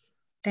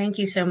 Thank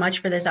you so much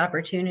for this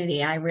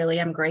opportunity. I really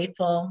am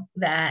grateful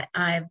that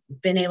I've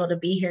been able to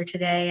be here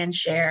today and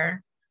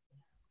share.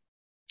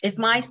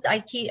 I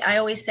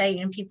always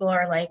say, people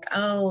are like,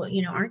 oh,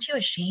 aren't you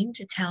ashamed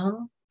to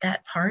tell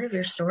that part of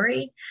your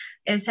story?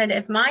 I said,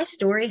 if my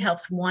story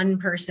helps one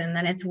person,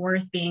 then it's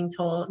worth being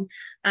told.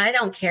 I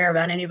don't care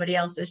about anybody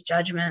else's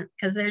judgment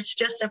because it's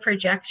just a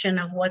projection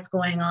of what's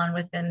going on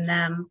within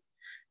them.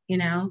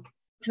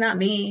 It's not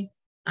me.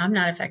 I'm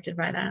not affected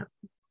by that.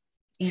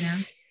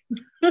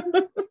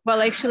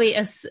 Well, actually,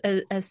 as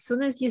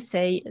soon as you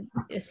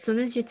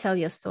tell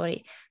your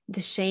story, the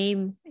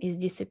shame is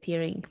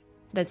disappearing.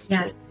 That's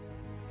true.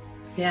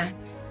 Yeah.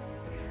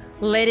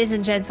 Ladies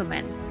and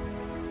gentlemen,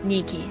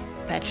 Nikki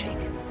Patrick.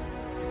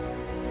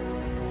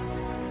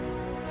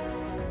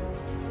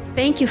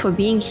 Thank you for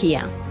being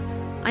here.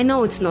 I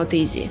know it's not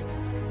easy,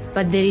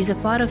 but there is a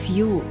part of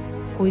you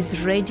who is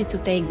ready to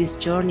take this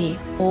journey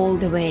all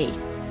the way,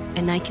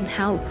 and I can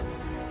help.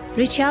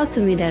 Reach out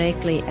to me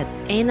directly at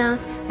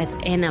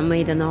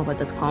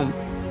anna@annamaidanova.com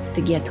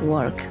to get to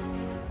work.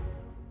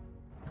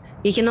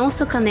 You can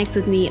also connect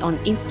with me on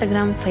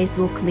Instagram,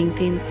 Facebook,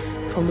 LinkedIn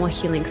for more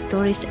healing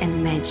stories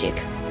and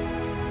magic.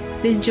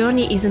 This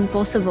journey isn't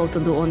possible to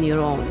do on your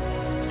own,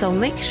 so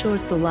make sure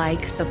to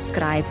like,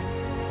 subscribe,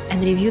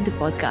 and review the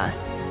podcast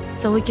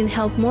so we can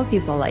help more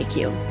people like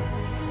you.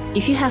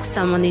 If you have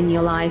someone in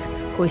your life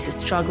who is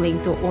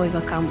struggling to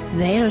overcome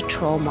their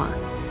trauma,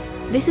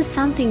 this is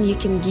something you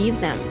can give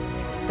them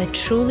that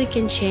truly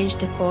can change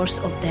the course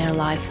of their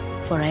life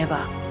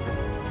forever.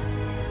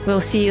 We'll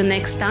see you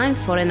next time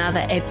for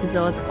another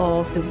episode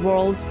of the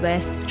world's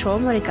best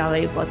trauma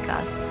recovery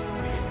podcast.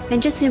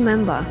 And just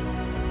remember,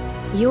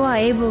 you are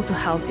able to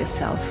help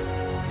yourself,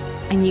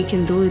 and you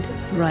can do it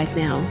right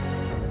now.